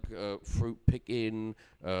like fruit picking,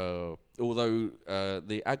 although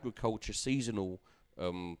the agriculture seasonal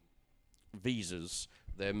visas,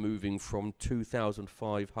 they're moving from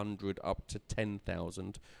 2,500 up to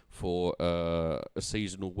 10,000 for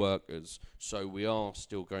seasonal workers. So we are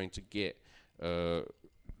still going to get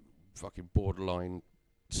fucking borderline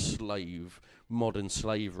modern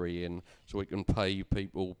slavery in, so we can pay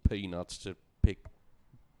people peanuts to pick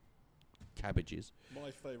cabbages.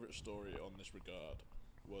 My favourite story on this regard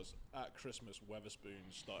was at Christmas,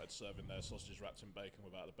 Weatherspoons started serving their sausages wrapped in bacon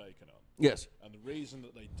without the bacon on. Yes. And the reason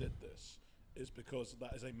that they did this is because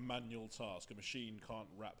that is a manual task. A machine can't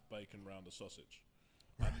wrap bacon around a sausage.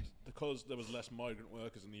 And because there was less migrant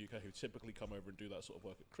workers in the UK who typically come over and do that sort of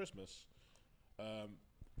work at Christmas,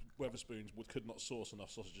 Weatherspoons could not source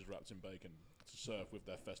enough sausages wrapped in bacon to serve with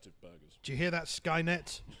their festive burgers. Do you hear that,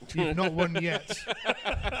 Skynet? You've not won yet.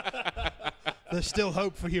 There's still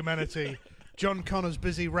hope for humanity. John Connor's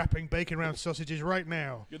busy wrapping bacon round sausages right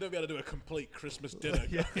now. You'll never be able to do a complete Christmas dinner.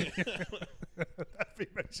 That'd be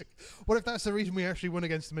amazing. What if that's the reason we actually won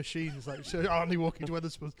against the machines? Like, so Arnie walking to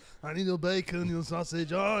Weatherspoons, I need your bacon, your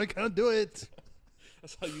sausage. Oh, I can't do it.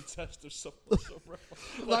 That's how you test if someone's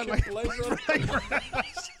Like in Blade Runner.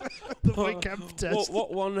 The White Camp test.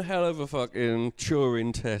 What one hell of a fucking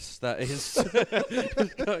Turing test that is.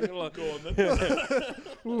 Go on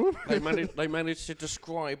then. They managed to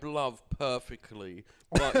describe love perfectly,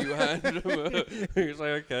 but you had you say,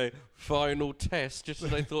 okay, final test, just as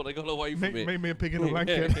they thought they got away from it. Made me a pig in a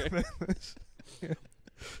blanket.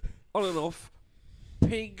 On and off,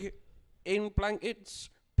 pig in blankets,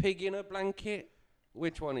 pig in a blanket.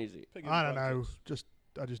 Which one is it? Pig in I don't know. blankets.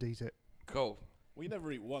 I just eat it. Cool. Well, you never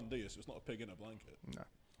eat one, do you? So it's not a pig in a blanket.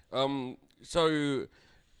 No. So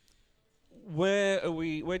where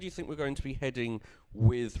do you think we're going to be heading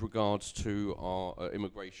with regards to our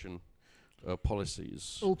immigration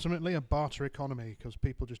policies? Ultimately, a barter economy, because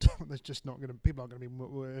people just there's just not going to people aren't going to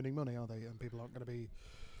be earning money, are they? And people aren't going to be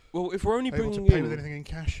Well, if we're only able bringing to pay in, with anything in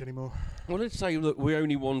cash anymore. well, let's say that we're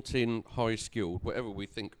only wanting high skilled, whatever we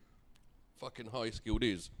think fucking high skilled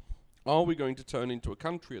is. Are we going to turn into a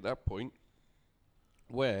country at that point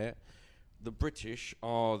where the British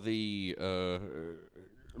are the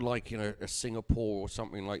like in a Singapore or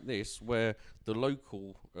something like this, where the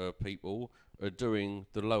local people are doing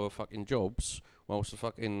the lower fucking jobs, whilst the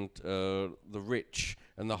fucking the rich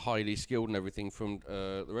and the highly skilled and everything from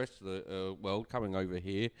the rest of the world coming over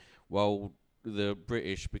here, while the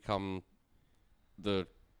British become the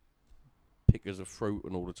pickers of fruit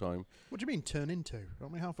and all the time. What do you mean turn into?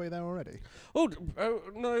 Aren't we halfway there already? Oh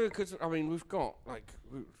no, because I mean we've got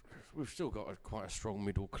we've still got quite a strong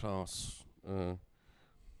middle class.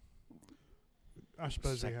 I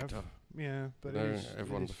suppose sector. they have. Yeah, but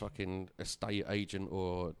Everyone's a fucking estate agent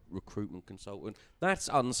or recruitment consultant. That's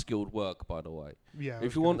unskilled work, by the way. Yeah.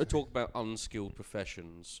 If you want to talk about unskilled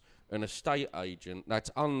professions, an estate agent,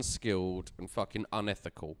 that's unskilled and fucking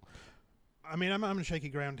unethical. I mean, I'm on shaky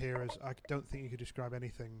ground here, as I don't think you could describe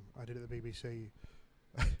anything I did at the BBC,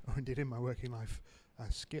 or indeed in my working life,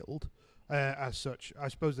 as skilled. As such, I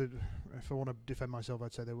suppose that if I want to defend myself,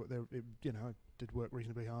 I'd say I did work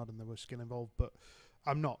reasonably hard and there was skill involved. But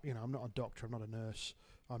I'm not a doctor. I'm not a nurse.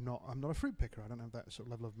 I'm not a fruit picker. I don't have that sort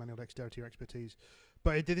of level of manual dexterity or expertise.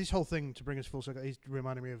 But it did this whole thing to bring us full circle. He's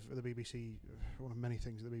reminding me of the BBC, one of many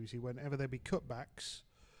things at the BBC. Whenever there'd be cutbacks,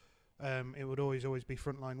 it would always be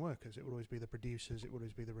frontline workers. It would always be the producers. It would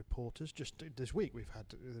always be the reporters. Just this week we've had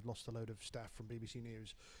lost a load of staff from BBC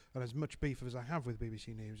News, and as much beef as I have with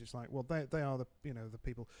BBC News, it's like, well, they are the the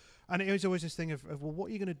people, and it was always this thing of well, what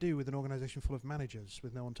are you going to do with an organisation full of managers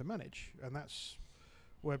with no one to manage? And that's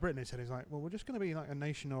where Britain is heading. Is like, well, we're just going to be like a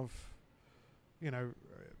nation of,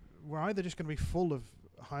 we're either just going to be full of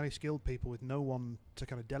highly skilled people with no one to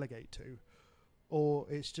kind of delegate to, or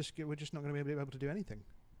it's just we're just not going to be able to do anything.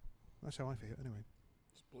 That's how I feel, anyway.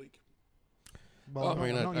 It's bleak. Well,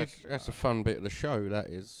 I mean, that's a fun bit of the show. That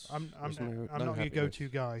is. I'm not your go-to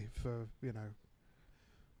guy for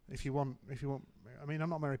if you want. I mean, I'm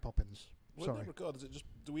not Mary Poppins. Well, Sorry. in that regard,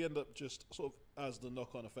 do we end up just sort of as the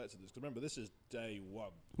knock-on effect of this? Because remember, this is day one.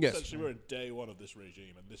 Yes. Essentially, we're in day one of this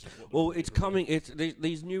regime, and this is what. Well, it's coming.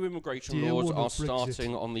 These new immigration laws are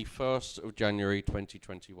starting on the 1st of January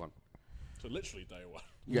 2021. So literally day one.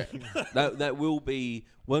 Yeah, that will be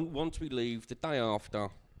once we leave the day after.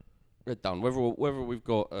 We're done. Whether we've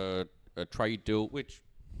got a trade deal, which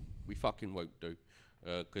we fucking won't do,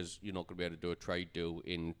 because you're not going to be able to do a trade deal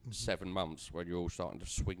in 7 months when you're all starting to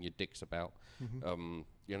swing your dicks about.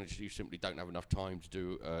 You simply don't have enough time to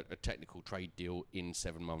do a technical trade deal in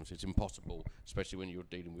 7 months. It's impossible, especially when you're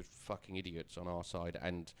dealing with fucking idiots on our side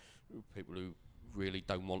and people who really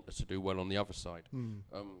don't want us to do well on the other side.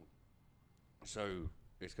 So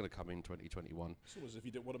it's going to come in 2021. It's almost as if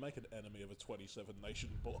you didn't want to make an enemy of a 27-nation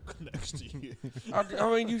bloc next to you.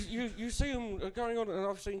 I mean, you see them going on, and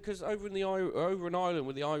I've seen, because over in Ireland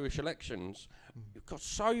with the Irish elections, you've got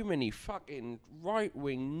so many fucking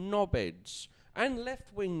right-wing knobheads and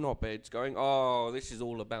left-wing knobheads going, oh, this is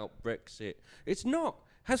all about Brexit. It's not.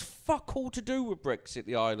 Has fuck all to do with Brexit,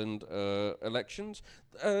 the Ireland elections.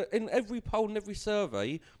 In every poll and every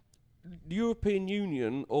survey, the European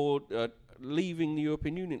Union or leaving the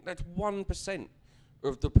European Union, that's 1%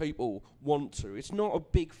 of the people want to. It's not a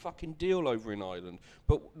big fucking deal over in Ireland.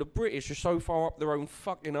 But the British are so far up their own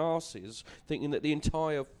fucking arses, thinking that the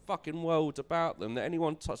entire fucking world's about them, that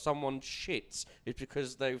anyone someone shits is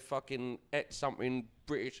because they fucking ate something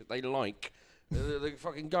British that they like. They're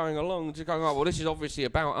fucking going along, just going, oh, well, this is obviously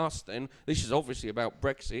about us then. This is obviously about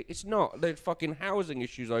Brexit. It's not. There's fucking housing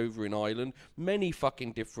issues over in Ireland. Many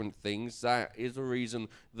fucking different things. That is the reason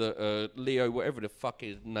that Leo, whatever the fuck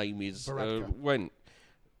his name is, went.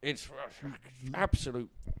 It's absolute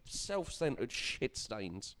self-centered shit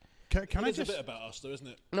stains. Can I just a just bit about us, though, isn't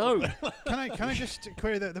it? No. can I just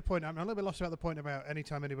query the point? I'm a little bit lost about the point about any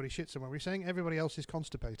time anybody shits somewhere. We're saying everybody else is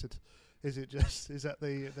constipated. Is that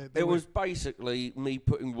the It was basically me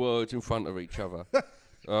putting words in front of each other.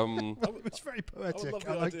 It's very I would poetic. love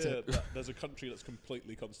I the liked idea it. that there's a country that's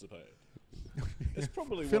completely constipated. It's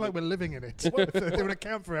probably I feel one like we're living in it. They would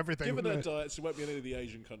account for everything. given their wouldn't diets, it won't be any of the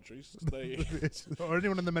Asian countries. they? Or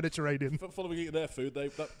anyone in the Mediterranean. Following eating their food,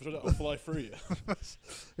 that'll fly through you.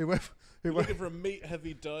 You're looking for a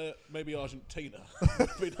meat-heavy diet, maybe Argentina would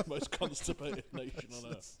be the most constipated nation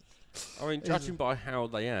on earth. I mean, judging by how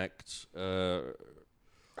they act,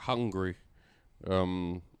 hungry,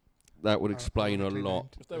 that would explain a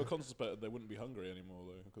lot. If they were constipated, they wouldn't be hungry anymore,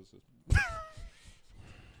 though. Because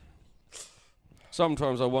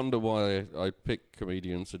Sometimes I wonder why I pick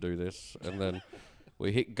comedians to do this, and then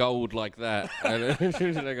we hit gold like that, and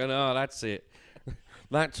then they go, "No, that's it.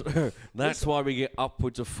 That's why we get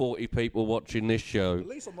upwards of 40 people watching this show." at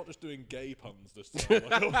least I'm not just doing gay puns this time.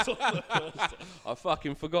 Like I was on the first time. I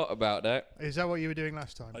fucking forgot about that. Is that what you were doing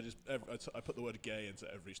last time? I put the word gay into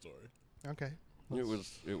every story. Okay. It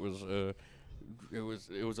was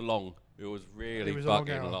long. It was really It was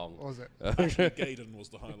fucking a long. Was it? Actually, Gaydon was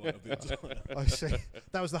the highlight of the entire. I see.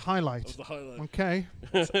 That was the highlight. That was the highlight. Okay.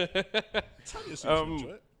 Tanya seems to enjoy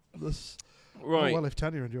it. Right. Oh, well, if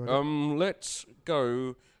Tanya enjoyed it. Let's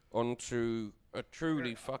go on to a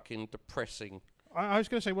truly fucking depressing. I was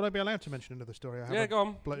going to say, would I be allowed to mention another story? I Yeah, go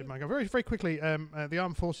on. Bloated my very, very quickly. The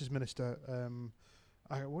Armed Forces Minister.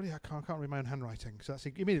 I can't read my own handwriting, so that's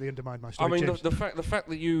immediately undermined my story. I mean, the fact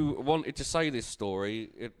that you wanted to say this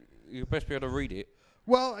story, you best be able to read it.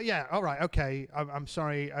 Well, yeah, all right, okay. I'm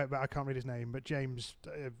sorry, but I can't read his name. But James,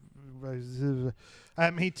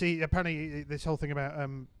 he apparently this whole thing about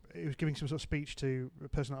he was giving some sort of speech to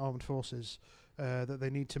personnel armed forces that they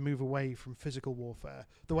need to move away from physical warfare.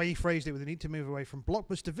 The way he phrased it was they need to move away from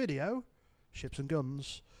blockbuster video, ships and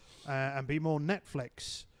guns, and be more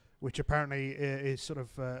Netflix, which apparently is sort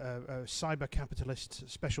of cyber capitalist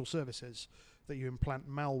special services that you implant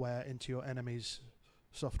malware into your enemy's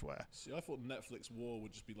software. See, I thought Netflix war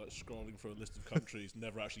would just be like scrolling through a list of countries,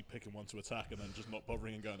 never actually picking one to attack, and then just not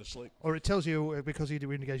bothering and going to sleep. Or it tells you, because you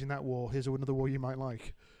do engage in that war, here's another war you might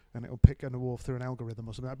like. and it'll pick a wolf through an algorithm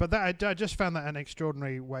or something. But that I just found that an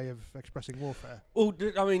extraordinary way of expressing warfare. Well,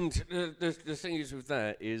 I mean, the thing is with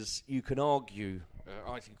that is you can argue,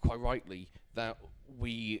 I think quite rightly, that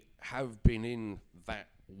we have been in that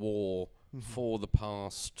war for the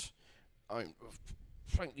past,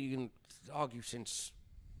 frankly, you can argue since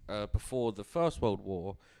before the First World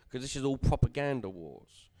War, because this is all propaganda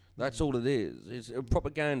wars. That's all it is. It's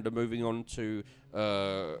propaganda moving on to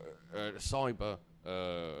cyber.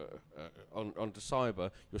 Onto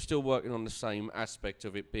cyber, you're still working on the same aspect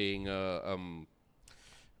of it being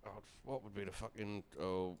what would be the fucking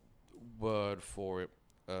word for it?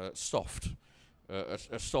 Soft.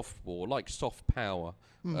 A soft war, like soft power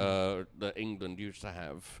that England used to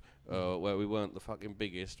have, where we weren't the fucking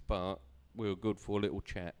biggest, but we were good for a little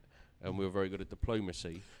chat, and we were very good at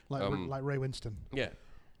diplomacy. Like Ray Winston. Yeah.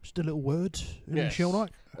 Just a little word in Yes. Sheldrake.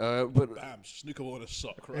 Bam, snooker on a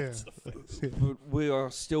sock right to the face. But we are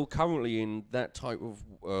still currently in that type of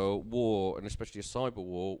war, and especially a cyber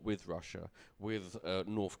war with Russia, with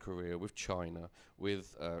North Korea, with China,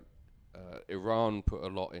 with Iran put a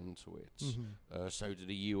lot into it. So did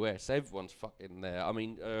the US. Everyone's fucking there. I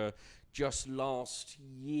mean, just last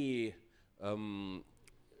year,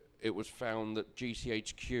 it was found that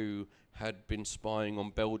GCHQ had been spying on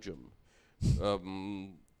Belgium.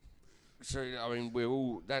 So I mean, we're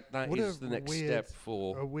all that What is a the next weird- step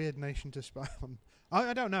for. A weird nation to spy on.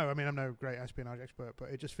 I don't know. I mean, I'm no great espionage expert, but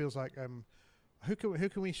it just feels like who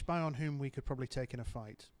can we spy on whom we could probably take in a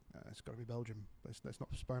fight? It's got to be Belgium. Let's not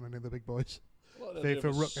spy on any of the big boys. Well, They- there's for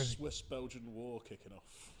a Rook- Swiss-Belgian war kicking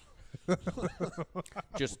off.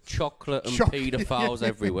 Just chocolate and Choc- paedophiles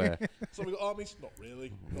everywhere. So we got armies? Not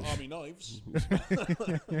really. We've got army knives.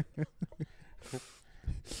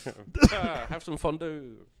 Have some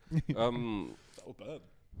fondue. That will burn.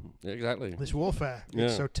 Exactly. This warfare. Yeah.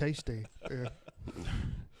 It's so tasty. Yeah.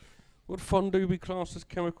 Would fondue be classed as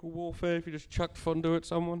chemical warfare if you just chucked fondue at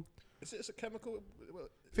someone? Is it a chemical? Well,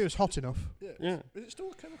 If it was hot enough. yeah. Yeah. Is it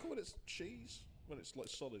still a chemical when it's cheese? When it's like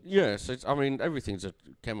solid? Yes, it's, I mean, everything's a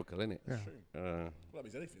chemical, isn't it? Yeah. True. Well, that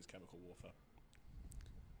means anything's chemical warfare.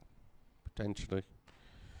 Potentially.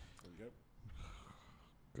 There you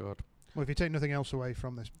go. God. Well, if you take nothing else away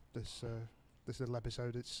from this little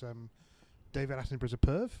episode, it's David Attenborough's a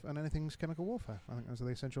perv, and anything's chemical warfare. I think those are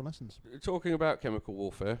the essential lessons. Talking about chemical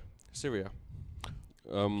warfare, Syria.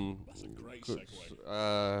 That's a great good,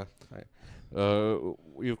 segue.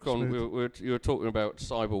 You've gone. Smooth. You were talking about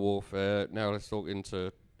cyber warfare. Now let's talk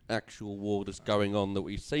into actual war that's going on that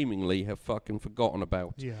we seemingly have fucking forgotten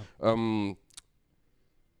about. Yeah.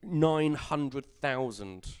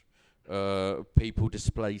 900,000 people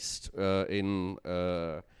displaced in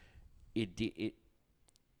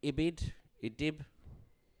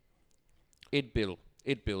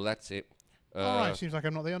Idbil, that's it. All right. Seems like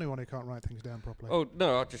I'm not the only one who can't write things down properly. Oh,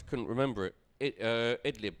 no, I just couldn't remember it.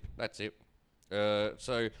 Idlib, that's it.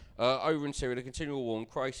 Over in Syria, the continual war and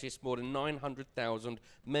crisis, more than 900,000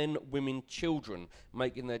 men, women, children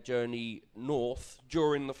making their journey north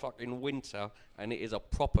during the fucking winter, and it is a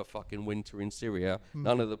proper fucking winter in Syria.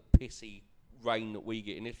 None of the pissy rain that we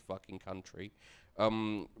get in this fucking country.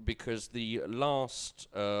 Because the last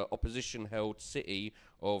opposition-held city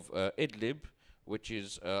of Idlib, which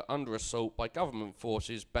is under assault by government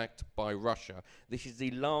forces backed by Russia. This is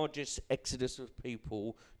the largest exodus of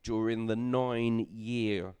people during the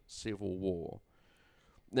 9-year civil war.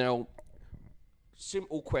 Now,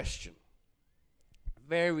 simple question.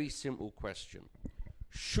 Very simple question.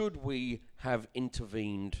 Should we have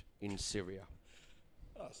intervened in Syria?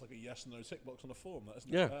 Oh, it's like a yes and no tick box on a form, that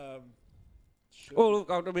isn't Yeah. it? Sure. Well, look,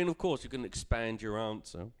 I mean, of course, you can expand your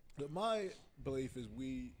answer. Look, my belief is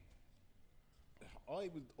I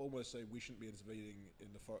would almost say we shouldn't be intervening in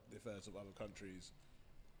the affairs of other countries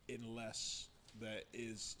unless there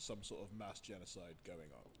is some sort of mass genocide going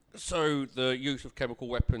on. So the use of chemical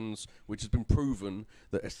weapons, which has been proven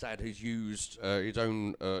that Assad has used his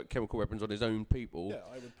own chemical weapons on his own people. Yeah,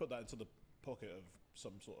 I would put that into the pocket of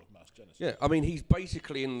some sort of mass genocide. Yeah, I mean, he's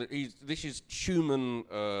basically this is human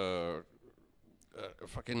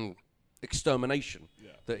fucking extermination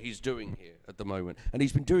that he's doing here at the moment. And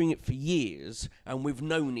he's been doing it for years, and we've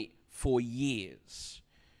known it for years.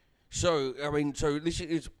 So, I mean, so this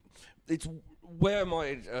is, it's where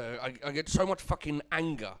I get so much fucking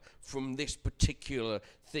anger from this particular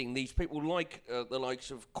thing. These people like the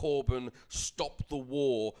likes of Corbyn, Stop the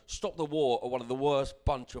War are one of the worst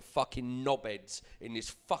bunch of fucking knobheads in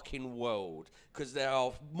this fucking world, because they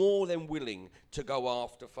are more than willing to go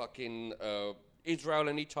after fucking Israel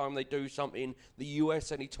anytime they do something, the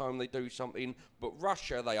US anytime they do something, but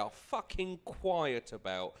Russia they are fucking quiet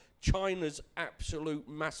about. China's absolute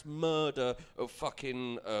mass murder of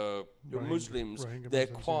fucking Muslims, Rohingya they're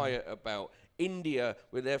Muslims, quiet about. India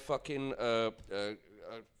with their fucking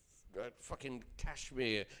fucking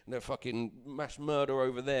Kashmir and their fucking mass murder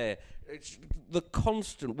over there. It's the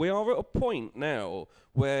constant. We are at a point now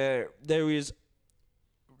where there is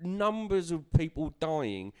numbers of people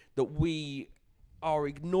dying that we are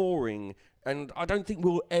ignoring, and I don't think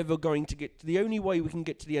we're ever going to get to. The only way we can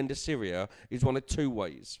get to the end of Syria is one of two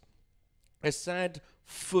ways. Assad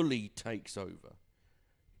fully takes over.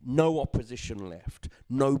 No opposition left.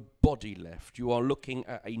 No body left. You are looking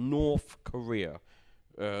at a North Korea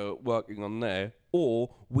working on there, or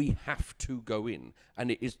we have to go in,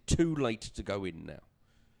 and it is too late to go in now.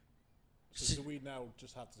 So do we now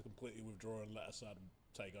just have to completely withdraw and let Assad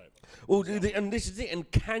take over? Well, and this is it. And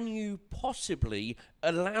can you possibly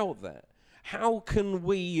allow that? How can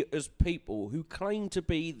we, as people who claim to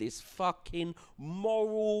be this fucking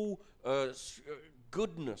moral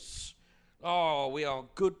goodness, oh, we are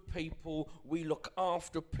good people, we look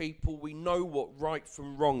after people, we know what right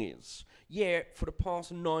from wrong is. Yet, for the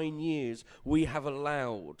past 9 years, we have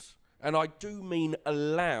allowed, and I do mean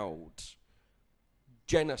allowed,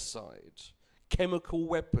 genocide, chemical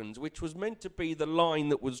weapons, which was meant to be the line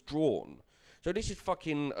that was drawn. So this is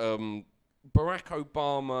fucking Barack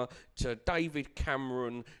Obama to David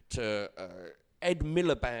Cameron to Ed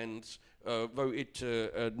Miliband voted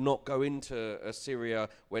to not go into Syria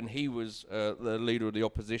when he was the leader of the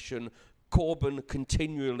opposition. Corbyn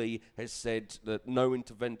continually has said that no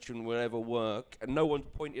intervention will ever work, and no one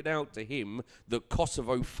pointed out to him that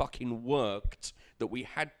Kosovo fucking worked, that we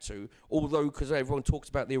had to, although because everyone talks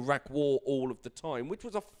about the Iraq war all of the time, which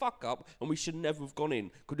was a fuck up, and we should never have gone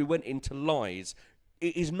in, because we went into lies.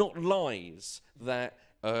 It is not lies that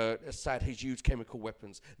Assad has used chemical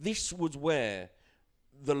weapons. This was where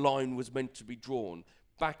the line was meant to be drawn.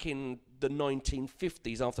 Back in the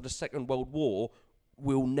 1950s, after the Second World War,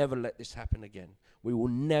 we'll never let this happen again. We will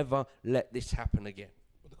never let this happen again.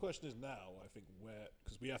 But the question is now, I think, where,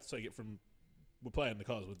 because we have to take it from, we're playing the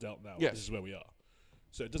cards we're dealt now. Yes. This is where we are.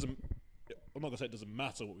 So it doesn't, I'm not going to say it doesn't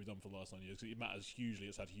matter what we've done for the last 9 years, because it matters hugely.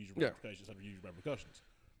 It's had huge ramifications, it's had huge repercussions.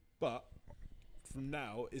 But from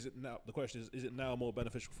now, the question is it now more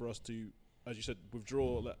beneficial for us to, as you said,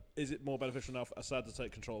 withdraw? Is it more beneficial now for Assad to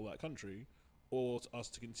take control of that country, or to us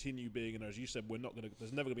to continue being, and as you said,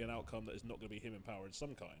 there's never going to be an outcome that is not going to be him in power in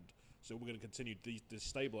some kind, so we're going to continue to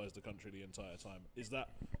destabilize the country the entire time? Is that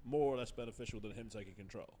more or less beneficial than him taking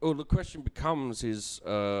control? Well, the question becomes is,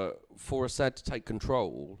 for Assad to take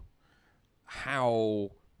control,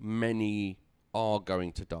 how many are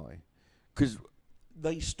going to die? Because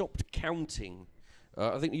they stopped counting.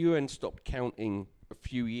 I think the UN stopped counting a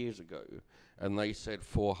few years ago, and they said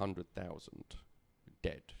 400,000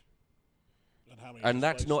 dead. And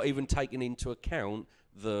that's not even taking into account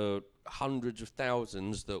the hundreds of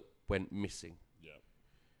thousands that went missing. Yeah.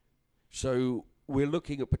 So we're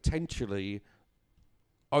looking at potentially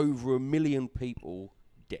over 1 million people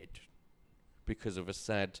dead because of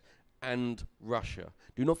Assad and Russia.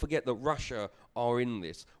 Do not forget that Russia are in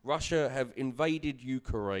this. Russia have invaded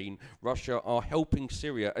Ukraine. Russia are helping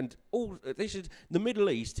Syria, and all this is the Middle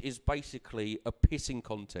East is basically a pissing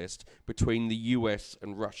contest between the US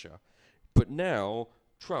and Russia. But now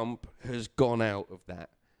Trump has gone out of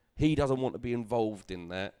that. He doesn't want to be involved in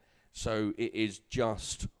that. So it is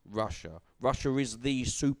just Russia. Russia is the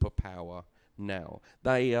superpower now.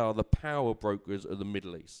 They are the power brokers of the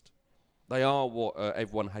Middle East. They are what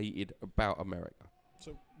everyone hated about America.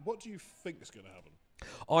 So what do you think is going to happen?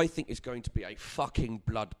 I think it's going to be a fucking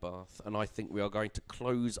bloodbath, and I think we are going to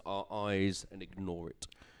close our eyes and ignore it.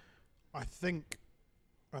 I think,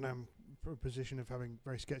 and I'm in a position of having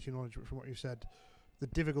very sketchy knowledge from what you said, the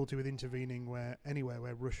difficulty with intervening anywhere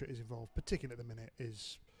where Russia is involved, particularly at the minute,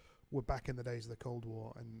 is we're back in the days of the Cold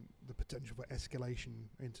War, and the potential for escalation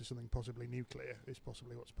into something possibly nuclear is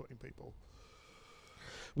possibly what's putting people.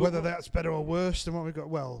 Whether that's better or worse than what we've got,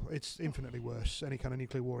 well, it's infinitely worse. Any kind of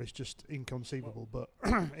nuclear war is just inconceivable. But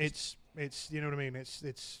it's you know what I mean. It's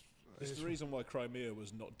the reason why Crimea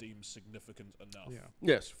was not deemed significant enough. Yeah.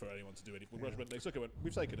 Yes. For anyone to do anything. Russia went,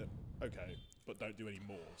 we've taken it, okay, but don't do any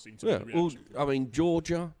more. Seemed to Yeah. be the Well, reaction. I mean,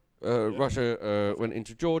 Georgia, Russia went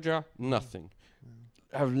into Georgia, nothing.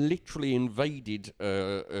 Have literally invaded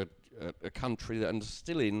a country that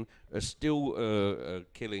are still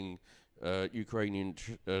killing Ukrainian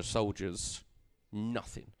soldiers,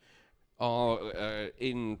 nothing. Are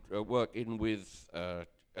working with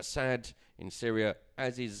Assad in Syria,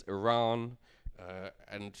 as is Iran.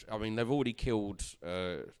 and I mean, they've already killed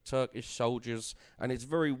Turkish soldiers, and it's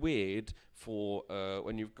very weird for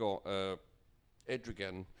when you've got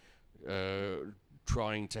Erdogan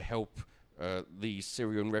trying to help these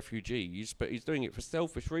Syrian refugees, but he's doing it for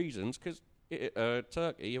selfish reasons because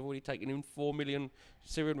Turkey have already taken in 4 million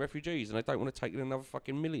Syrian refugees, and they don't want to take in another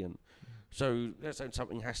fucking million. So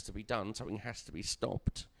something has to be done, something has to be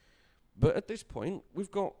stopped. But at this point,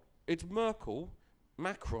 it's Merkel,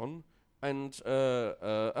 Macron, and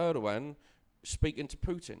Erdogan speaking to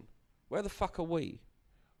Putin. Where the fuck are we?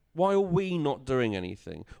 Why are we not doing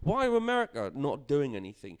anything? Why are America not doing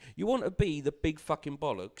anything? You want to be the big fucking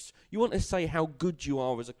bollocks. You want to say how good you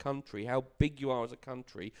are as a country, how big you are as a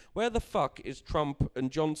country. Where the fuck is Trump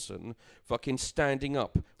and Johnson fucking standing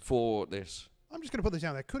up for this? I'm just going to put this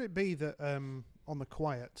out there. Could it be that on the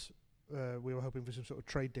quiet we were hoping for some sort of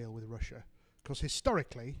trade deal with Russia? Because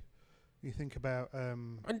historically, you think about...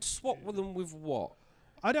 and swap with them with what?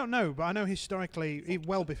 I don't know, but I know historically,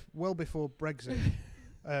 well before Brexit...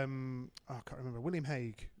 I can't remember. William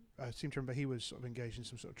Hague, I seem to remember he was sort of engaged in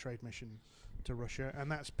some sort of trade mission to Russia,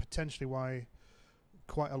 and that's potentially why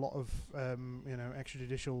quite a lot of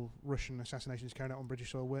extrajudicial Russian assassinations carried out on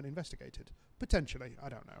British soil weren't investigated. Potentially, I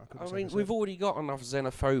don't know. I mean, we've already got enough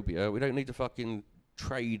xenophobia. We don't need to fucking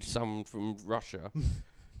trade some from Russia.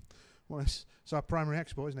 Well, it's our primary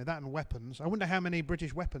export, isn't it? That and weapons. I wonder how many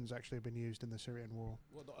British weapons actually have been used in the Syrian war.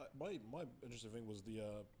 Well, my interesting thing was the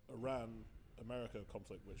Iran-America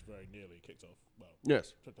conflict, which very nearly kicked off. Well,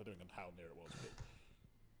 yes. Depending on how near it was, but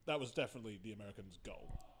that was definitely the Americans'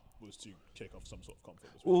 goal, was to kick off some sort of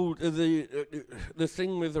conflict. Well, the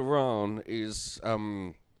thing with Iran is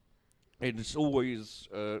it's always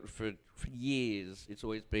for years it's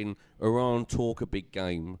always been Iran talk a big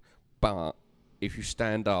game, but if you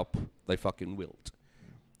stand up, they fucking wilt.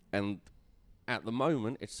 And at the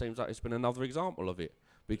moment, it seems like it's been another example of it.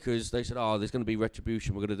 Because they said, there's going to be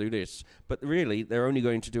retribution, we're going to do this. But really, they're only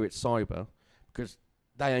going to do it cyber, because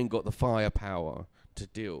they ain't got the firepower to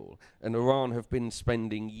deal. And Iran have been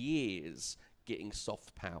spending years getting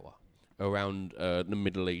soft power around the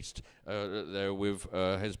Middle East. They're with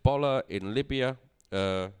Hezbollah in Libya.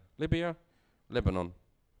 Lebanon.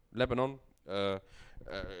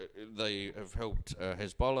 They have helped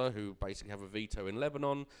Hezbollah, who basically have a veto in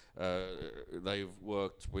Lebanon. They've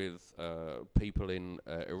worked with people in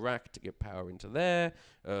Iraq to get power into there.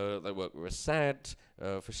 They work with Assad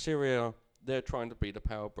for Syria. They're trying to be the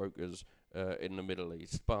power brokers in the Middle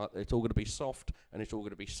East. But it's all going to be soft, and it's all going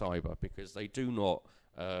to be cyber, because they do not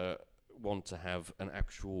want to have an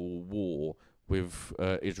actual war with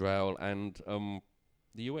Israel and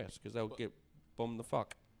the US, because they'll get bombed the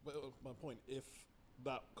fuck. Well, my point, if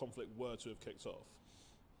that conflict were to have kicked off,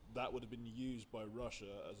 that would have been used by Russia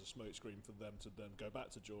as a smokescreen for them to then go back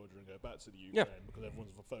to Georgia and go back to the Ukraine, because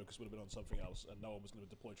everyone's focus would have been on something else, and no one was going to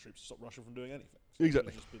deploy troops to stop Russia from doing anything. So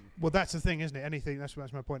exactly. Well, that's the thing, isn't it? Anything. That's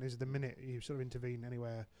my point. Is the minute you sort of intervene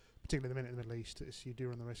anywhere, particularly the minute in the Middle East, you do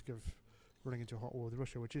run the risk of running into a hot war with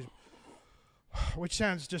Russia, which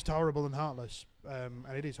sounds just horrible and heartless, and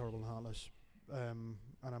it is horrible and heartless.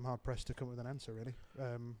 And I'm hard pressed to come up with an answer, really.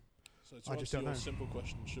 So to answer your simple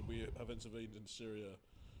question, should we have intervened in Syria?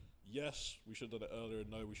 Yes, we should have done it earlier.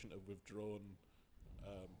 No, we shouldn't have withdrawn.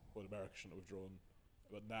 Well, America shouldn't have withdrawn.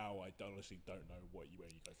 But now I honestly don't know where you go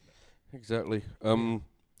from there. Exactly.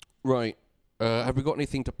 Right. Have we got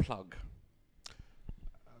anything to plug?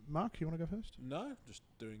 Mark, you want to go first? No, just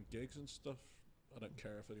doing gigs and stuff. I don't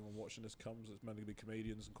care if anyone watching this comes. It's mainly going to be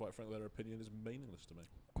comedians, and quite frankly, their opinion is meaningless to me.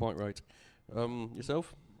 Quite right.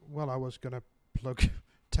 Yourself? Well, I was going to plug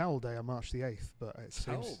Towel Day on March the 8th, but it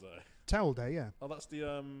Towel seems... Day? Towel Day, yeah. Oh, that's the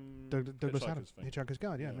Douglas Adams, thing. Hitchhiker's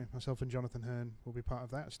Guide, yeah. I mean, myself and Jonathan Hearn will be part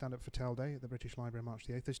of that. Stand up for Towel Day at the British Library on March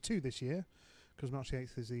the 8th. There's two this year, because March the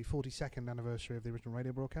 8th is the 42nd anniversary of the original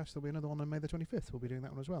radio broadcast. There'll be another one on May the 25th. We'll be doing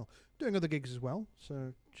that one as well. Doing other gigs as well,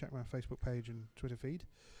 so check my Facebook page and Twitter feed.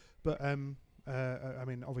 But, I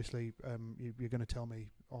mean, obviously, you're going to tell me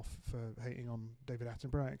off for hating on David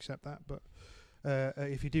Attenborough. I accept that, but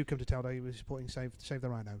if you do come to Towel Day, we're supporting Save the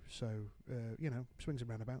Rhino. So, swings and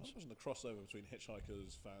roundabouts. I imagine the crossover between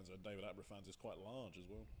Hitchhikers fans and David Attenborough fans is quite large as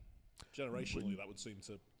well. Generationally, that would seem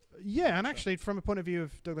to... Yeah, and actually, from a point of view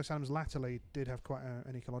of Douglas Adams, latterly did have quite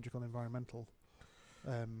an ecological, environmental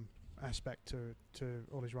aspect to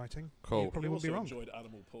all his writing. Cool. You probably wouldn't be wrong. Enjoyed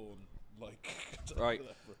animal porn, Right.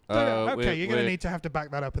 Okay, you're going to need to have to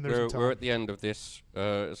back that up, and there's we're at the end of this,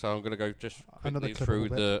 so I'm going to go just quickly through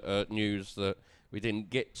the news that we didn't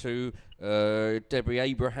get to. Debbie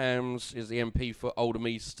Abrahams is the MP for Oldham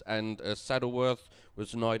East and Saddleworth,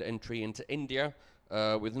 was denied entry into India.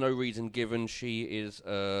 with no reason given. She is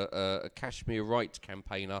a Kashmir rights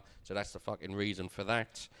campaigner, so that's the fucking reason for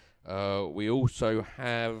that. We also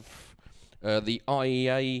have the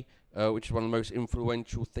IEA, which is one of the most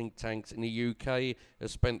influential think tanks in the UK,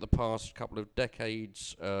 has spent the past couple of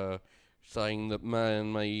decades saying that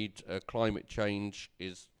man-made climate change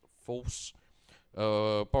is false.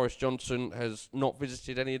 Boris Johnson has not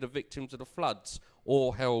visited any of the victims of the floods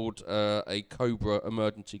or held a Cobra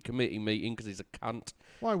emergency committee meeting because he's a cunt.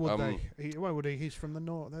 Why would they? Why would he? He's from the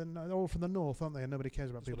north. They're all from the north, aren't they? And nobody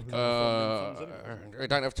cares about people. what From the the funding funds anyway. We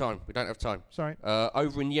don't have time. We don't have time. Sorry.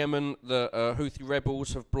 Over in Yemen, the Houthi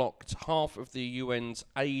rebels have blocked half of the UN's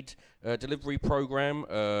aid delivery program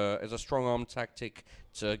as a strong-arm tactic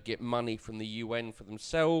to get money from the UN for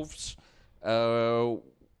themselves.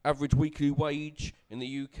 Average weekly wage in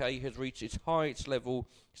the UK has reached its highest level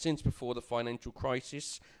since before the financial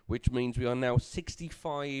crisis, which means we are now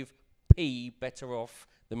 65p better off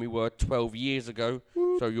than we were 12 years ago.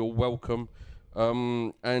 So you're welcome.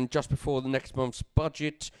 And just before the next month's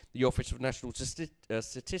budget, the Office of National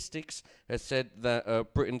Statistics has said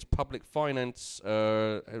that Britain's public finance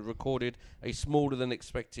has recorded a smaller than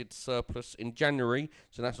expected surplus in January,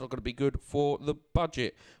 so that's not going to be good for the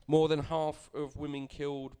budget. More than half of women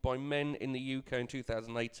killed by men in the UK in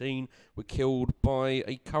 2018 were killed by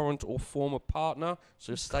a current or former partner,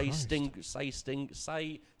 so stay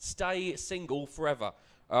single forever.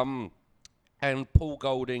 And Paul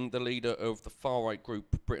Golding, the leader of the far-right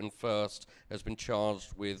group Britain First, has been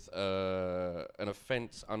charged with an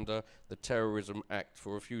offence under the Terrorism Act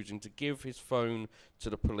for refusing to give his phone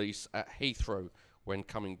to the police at Heathrow when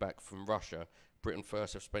coming back from Russia. Britain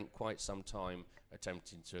First have spent quite some time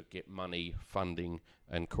attempting to get money, funding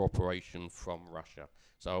and cooperation from Russia.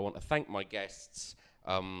 So I want to thank my guests,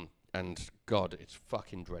 and God, it's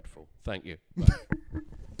fucking dreadful. Thank you.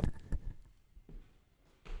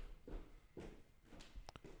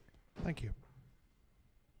 Thank you.